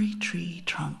every tree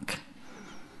trunk.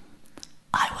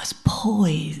 I was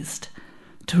poised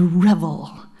to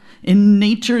revel in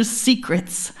nature's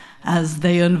secrets as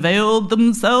they unveiled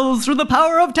themselves through the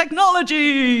power of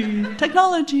technology.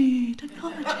 Technology.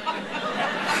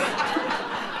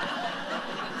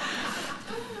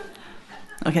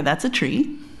 Okay, that's a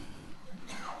tree.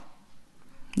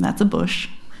 That's a bush.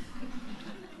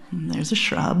 And there's a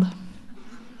shrub.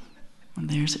 And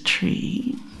there's a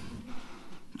tree.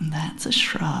 And that's a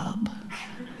shrub.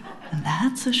 And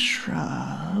that's a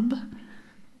shrub.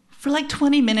 For like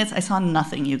 20 minutes, I saw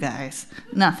nothing, you guys.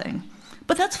 Nothing.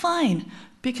 But that's fine,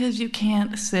 because you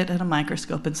can't sit at a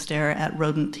microscope and stare at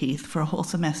rodent teeth for a whole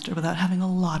semester without having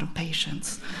a lot of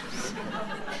patience.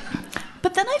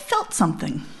 But then I felt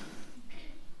something.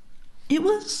 It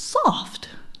was soft.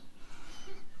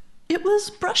 It was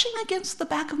brushing against the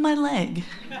back of my leg.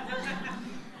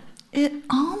 It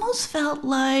almost felt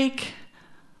like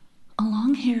a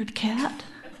long-haired cat.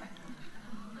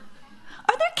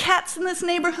 Are there cats in this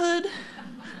neighborhood?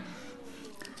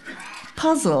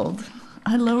 Puzzled,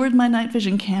 I lowered my night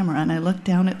vision camera and I looked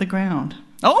down at the ground.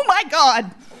 Oh my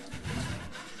God!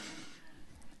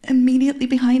 Immediately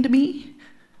behind me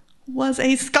was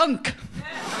a skunk.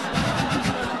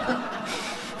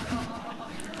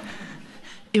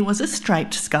 It was a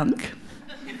striped skunk.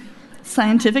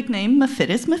 Scientific name,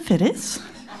 Mephitis mephitis,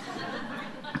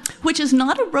 which is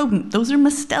not a rodent. Those are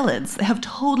mustelids. They have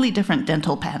totally different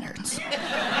dental patterns.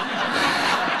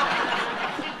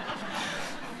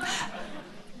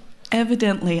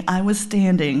 Evidently, I was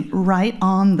standing right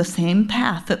on the same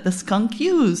path that the skunk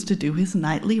used to do his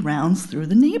nightly rounds through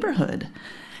the neighborhood.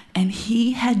 And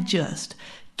he had just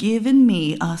given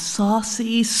me a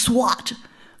saucy swat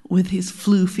with his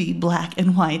floofy black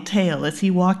and white tail as he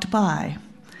walked by.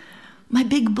 My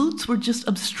big boots were just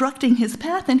obstructing his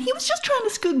path, and he was just trying to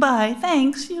scoot by.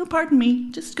 Thanks, pardon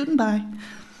me, just scooting by.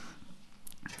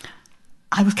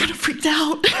 I was kind of freaked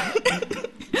out.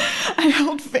 I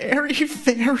held very,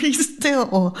 very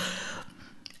still.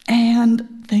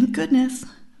 And thank goodness,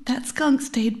 that skunk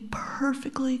stayed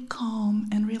perfectly calm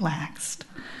and relaxed.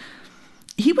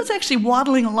 He was actually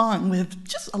waddling along with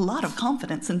just a lot of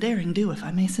confidence and daring do, if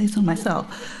I may say so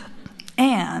myself.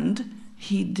 And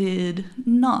he did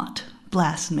not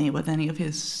blast me with any of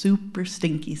his super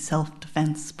stinky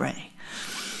self-defense spray.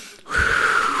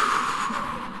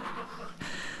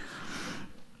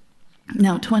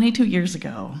 Now, 22 years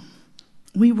ago,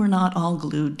 we were not all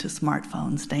glued to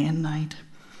smartphones day and night.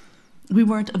 We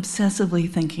weren't obsessively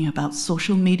thinking about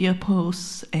social media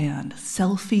posts and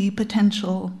selfie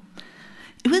potential.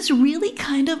 It was really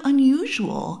kind of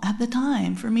unusual at the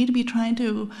time for me to be trying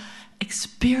to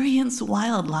experience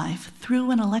wildlife through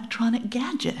an electronic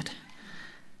gadget.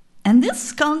 And this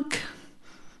skunk,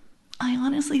 I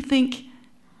honestly think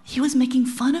he was making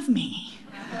fun of me.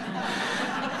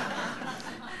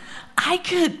 I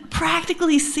could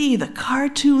practically see the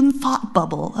cartoon thought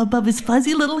bubble above his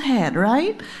fuzzy little head,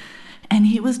 right? And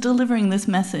he was delivering this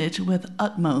message with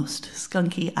utmost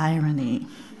skunky irony.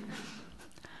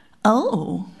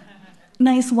 Oh,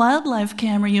 nice wildlife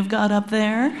camera you've got up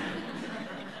there.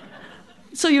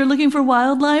 So you're looking for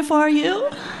wildlife, are you?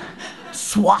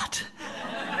 Swat.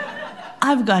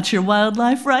 I've got your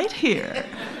wildlife right here.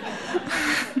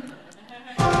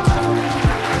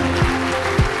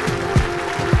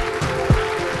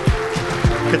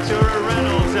 Keturah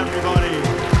Reynolds, everybody.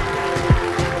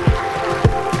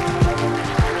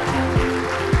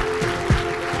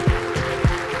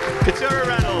 Keturah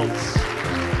Reynolds.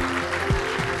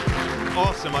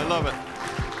 Awesome, I love it.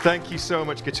 Thank you so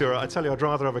much, Keturah. I tell you, I'd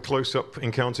rather have a close-up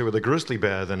encounter with a grizzly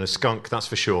bear than a skunk, that's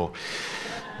for sure.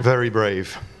 Very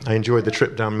brave. I enjoyed the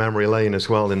trip down memory lane as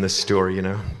well in this story,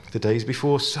 The days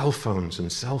before cell phones and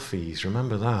selfies,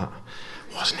 remember that?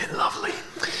 Wasn't it lovely?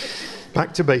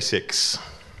 Back to basics.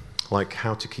 Like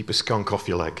how to keep a skunk off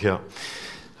your leg, yeah.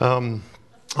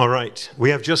 All right, we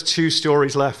have just 2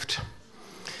 stories left.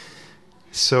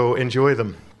 So enjoy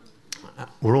them.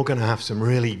 We're all going to have some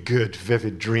really good,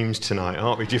 vivid dreams tonight,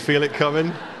 aren't we? Do you feel it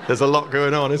coming? There's a lot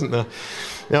going on, isn't there?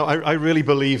 Now, I really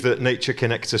believe that nature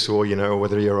connects us all,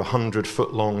 whether you're a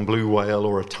 100-foot-long blue whale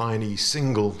or a tiny,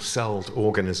 single-celled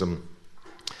organism.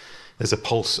 There's a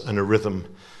pulse and a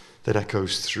rhythm that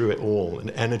echoes through it all,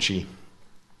 an energy,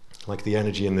 like the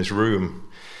energy in this room.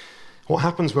 What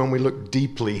happens when we look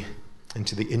deeply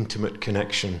into the intimate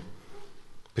connection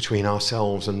between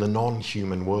ourselves and the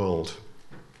non-human world?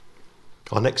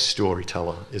 Our next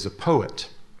storyteller is a poet.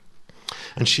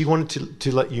 And she wanted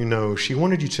to let you know, she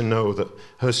wanted you to know that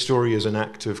her story is an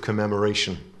act of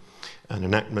commemoration, an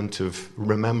enactment of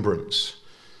remembrance,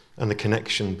 and the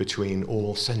connection between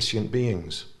all sentient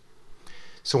beings.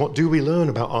 So what do we learn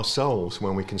about ourselves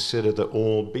when we consider that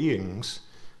all beings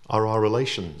are our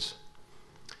relations?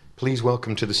 Please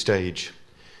welcome to the stage,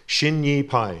 Shin Yi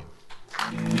Pai.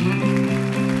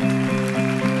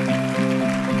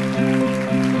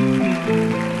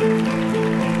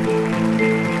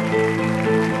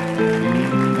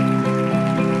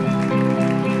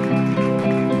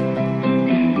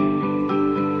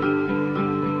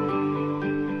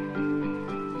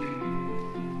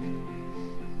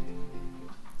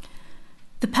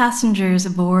 The passengers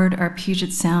aboard our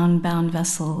Puget Sound-bound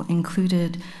vessel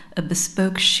included a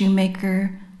bespoke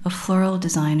shoemaker, a floral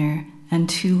designer, and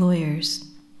 2 lawyers.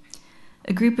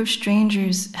 A group of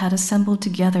strangers had assembled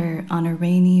together on a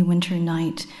rainy winter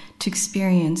night to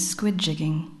experience squid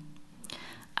jigging.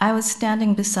 I was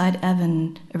standing beside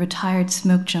Evan, a retired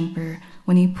smoke jumper,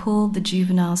 when he pulled the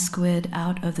juvenile squid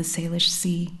out of the Salish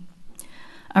Sea.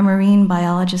 A marine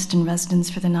biologist in residence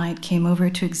for the night came over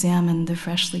to examine the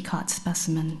freshly caught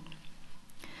specimen.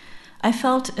 I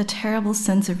felt a terrible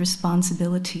sense of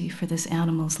responsibility for this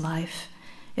animal's life.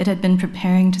 It had been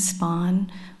preparing to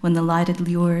spawn when the lighted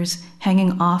lures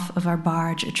hanging off of our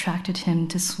barge attracted him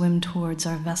to swim towards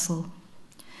our vessel.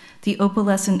 The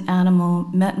opalescent animal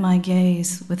met my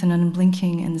gaze with an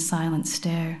unblinking and silent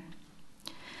stare.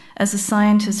 As the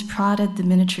scientist prodded the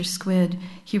miniature squid,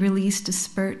 he released a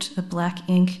spurt of black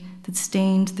ink that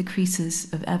stained the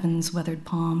creases of Evan's weathered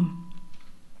palm.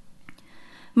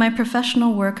 My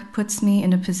professional work puts me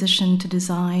in a position to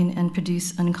design and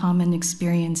produce uncommon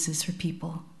experiences for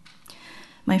people.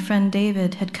 My friend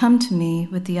David had come to me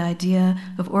with the idea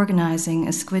of organizing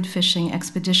a squid fishing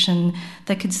expedition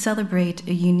that could celebrate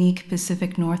a unique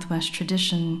Pacific Northwest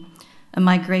tradition, a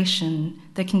migration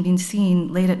that can be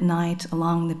seen late at night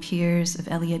along the piers of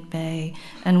Elliott Bay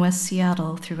and West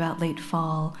Seattle throughout late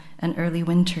fall and early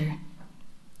winter.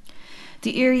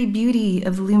 The eerie beauty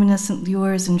of luminescent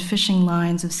lures and fishing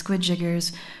lines of squid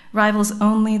jiggers rivals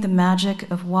only the magic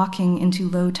of walking into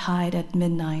low tide at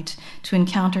midnight to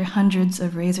encounter hundreds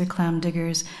of razor clam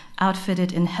diggers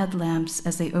outfitted in headlamps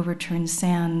as they overturn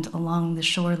sand along the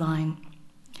shoreline.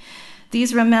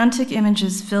 These romantic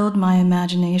images filled my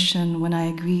imagination when I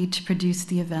agreed to produce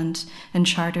the event and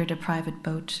chartered a private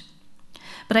boat.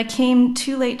 But I came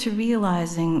too late to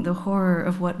realizing the horror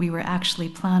of what we were actually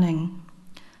planning.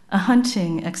 A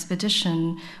hunting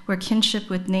expedition where kinship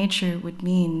with nature would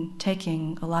mean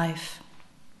taking a life.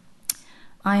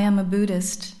 I am a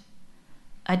Buddhist.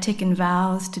 I'd taken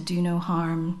vows to do no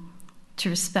harm, to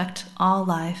respect all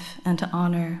life and to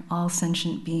honor all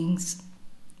sentient beings.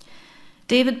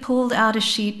 David pulled out a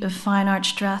sheet of fine art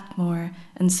Strathmore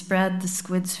and spread the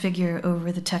squid's figure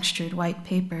over the textured white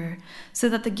paper so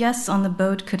that the guests on the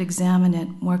boat could examine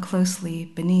it more closely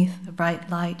beneath a bright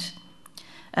light.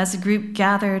 As the group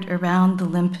gathered around the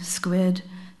limp squid,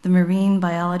 the marine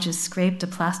biologist scraped a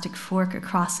plastic fork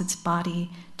across its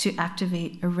body to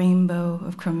activate a rainbow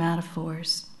of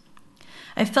chromatophores.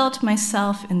 I felt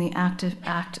myself in the active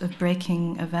act of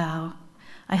breaking a vow.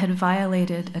 I had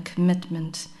violated a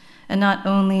commitment. And not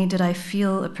only did I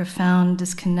feel a profound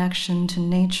disconnection to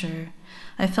nature,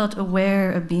 I felt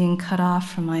aware of being cut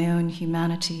off from my own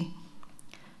humanity.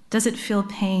 Does it feel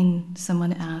pain?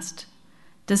 Someone asked.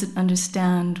 Does it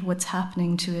understand what's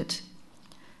happening to it?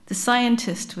 The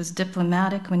scientist was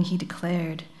diplomatic when he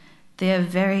declared, they have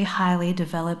very highly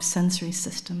developed sensory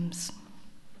systems.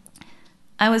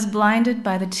 I was blinded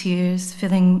by the tears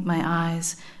filling my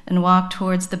eyes and walked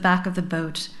towards the back of the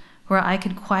boat where I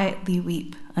could quietly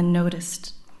weep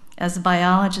unnoticed as the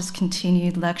biologist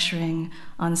continued lecturing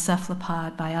on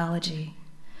cephalopod biology.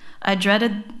 I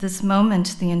dreaded this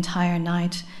moment the entire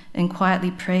night and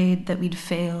quietly prayed that we'd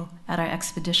fail at our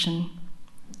expedition.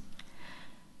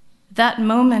 That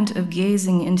moment of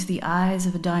gazing into the eyes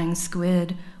of a dying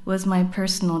squid was my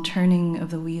personal turning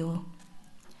of the wheel.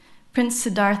 Prince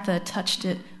Siddhartha touched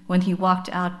it when he walked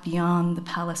out beyond the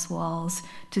palace walls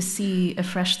to see a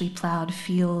freshly plowed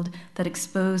field that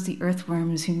exposed the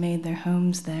earthworms who made their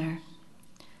homes there.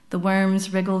 The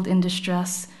worms wriggled in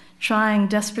distress, trying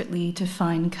desperately to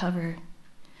find cover,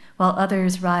 while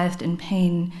others writhed in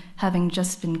pain, having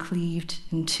just been cleaved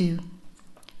in two.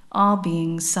 All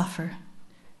beings suffer,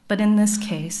 but in this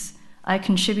case, I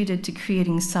contributed to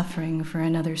creating suffering for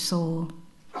another soul.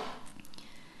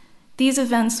 These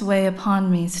events weigh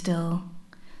upon me still.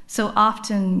 So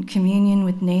often, communion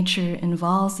with nature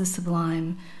involves the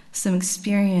sublime, some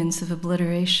experience of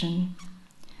obliteration.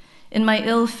 In my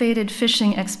ill-fated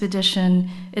fishing expedition,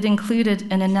 it included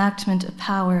an enactment of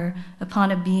power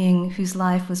upon a being whose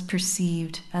life was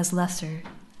perceived as lesser.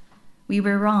 We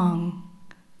were wrong.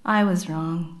 I was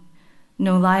wrong.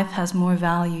 No life has more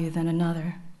value than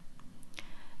another.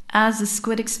 As the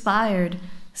squid expired,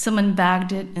 someone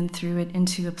bagged it and threw it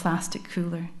into a plastic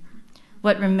cooler.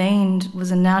 What remained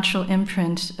was a natural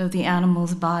imprint of the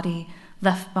animal's body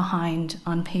left behind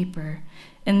on paper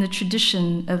in the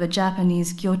tradition of a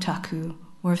Japanese gyotaku,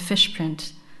 or fish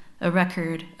print, a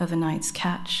record of a night's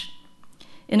catch.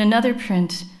 In another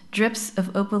print, drips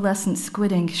of opalescent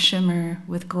squid ink shimmer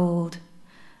with gold.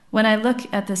 When I look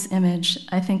at this image,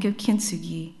 I think of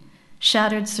kintsugi,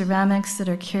 shattered ceramics that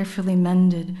are carefully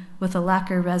mended with a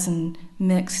lacquer resin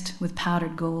mixed with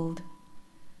powdered gold.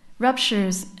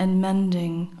 Ruptures and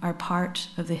mending are part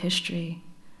of the history.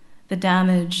 The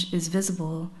damage is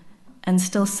visible and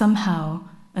still somehow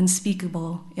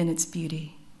unspeakable in its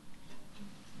beauty.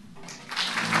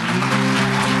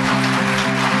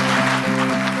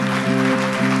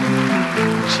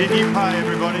 Shinyi Pai,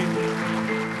 everybody.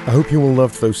 I hope you all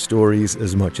loved those stories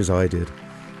as much as I did.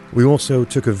 We also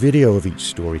took a video of each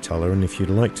storyteller, and if you'd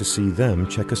like to see them,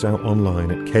 check us out online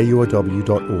at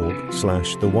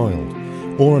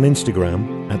kurw.org/thewild or on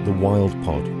Instagram at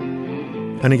thewildpod.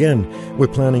 And again, we're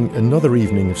planning another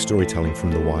evening of storytelling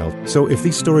from the wild, so if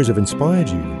these stories have inspired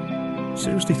you,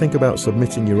 seriously think about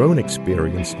submitting your own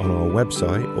experience on our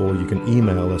website, or you can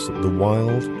email us at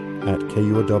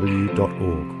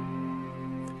thewild@kurw.org.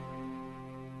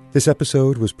 This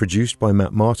episode was produced by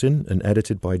Matt Martin and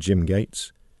edited by Jim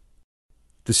Gates.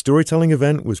 The storytelling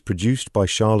event was produced by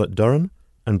Charlotte Duran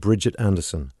and Bridget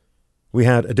Anderson. We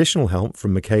had additional help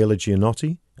from Michaela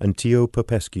Gianotti and Tio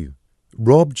Popescu.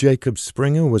 Rob Jacob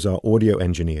Springer was our audio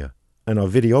engineer, and our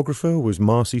videographer was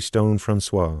Marcy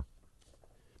Stone-Francois.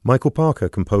 Michael Parker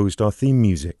composed our theme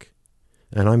music,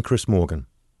 and I'm Chris Morgan.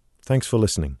 Thanks for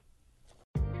listening.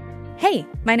 Hey,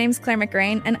 my name's Claire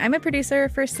McGrain, and I'm a producer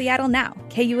for Seattle Now,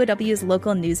 KUOW's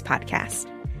local news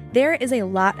podcast. There is a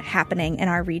lot happening in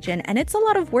our region, and it's a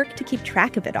lot of work to keep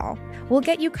track of it all. We'll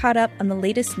get you caught up on the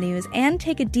latest news and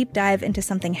take a deep dive into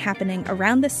something happening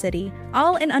around the city,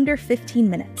 all in under 15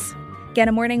 minutes. Get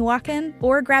a morning walk-in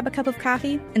or grab a cup of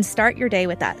coffee and start your day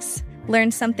with us. Learn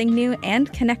something new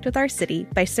and connect with our city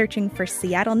by searching for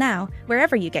Seattle Now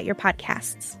wherever you get your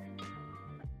podcasts.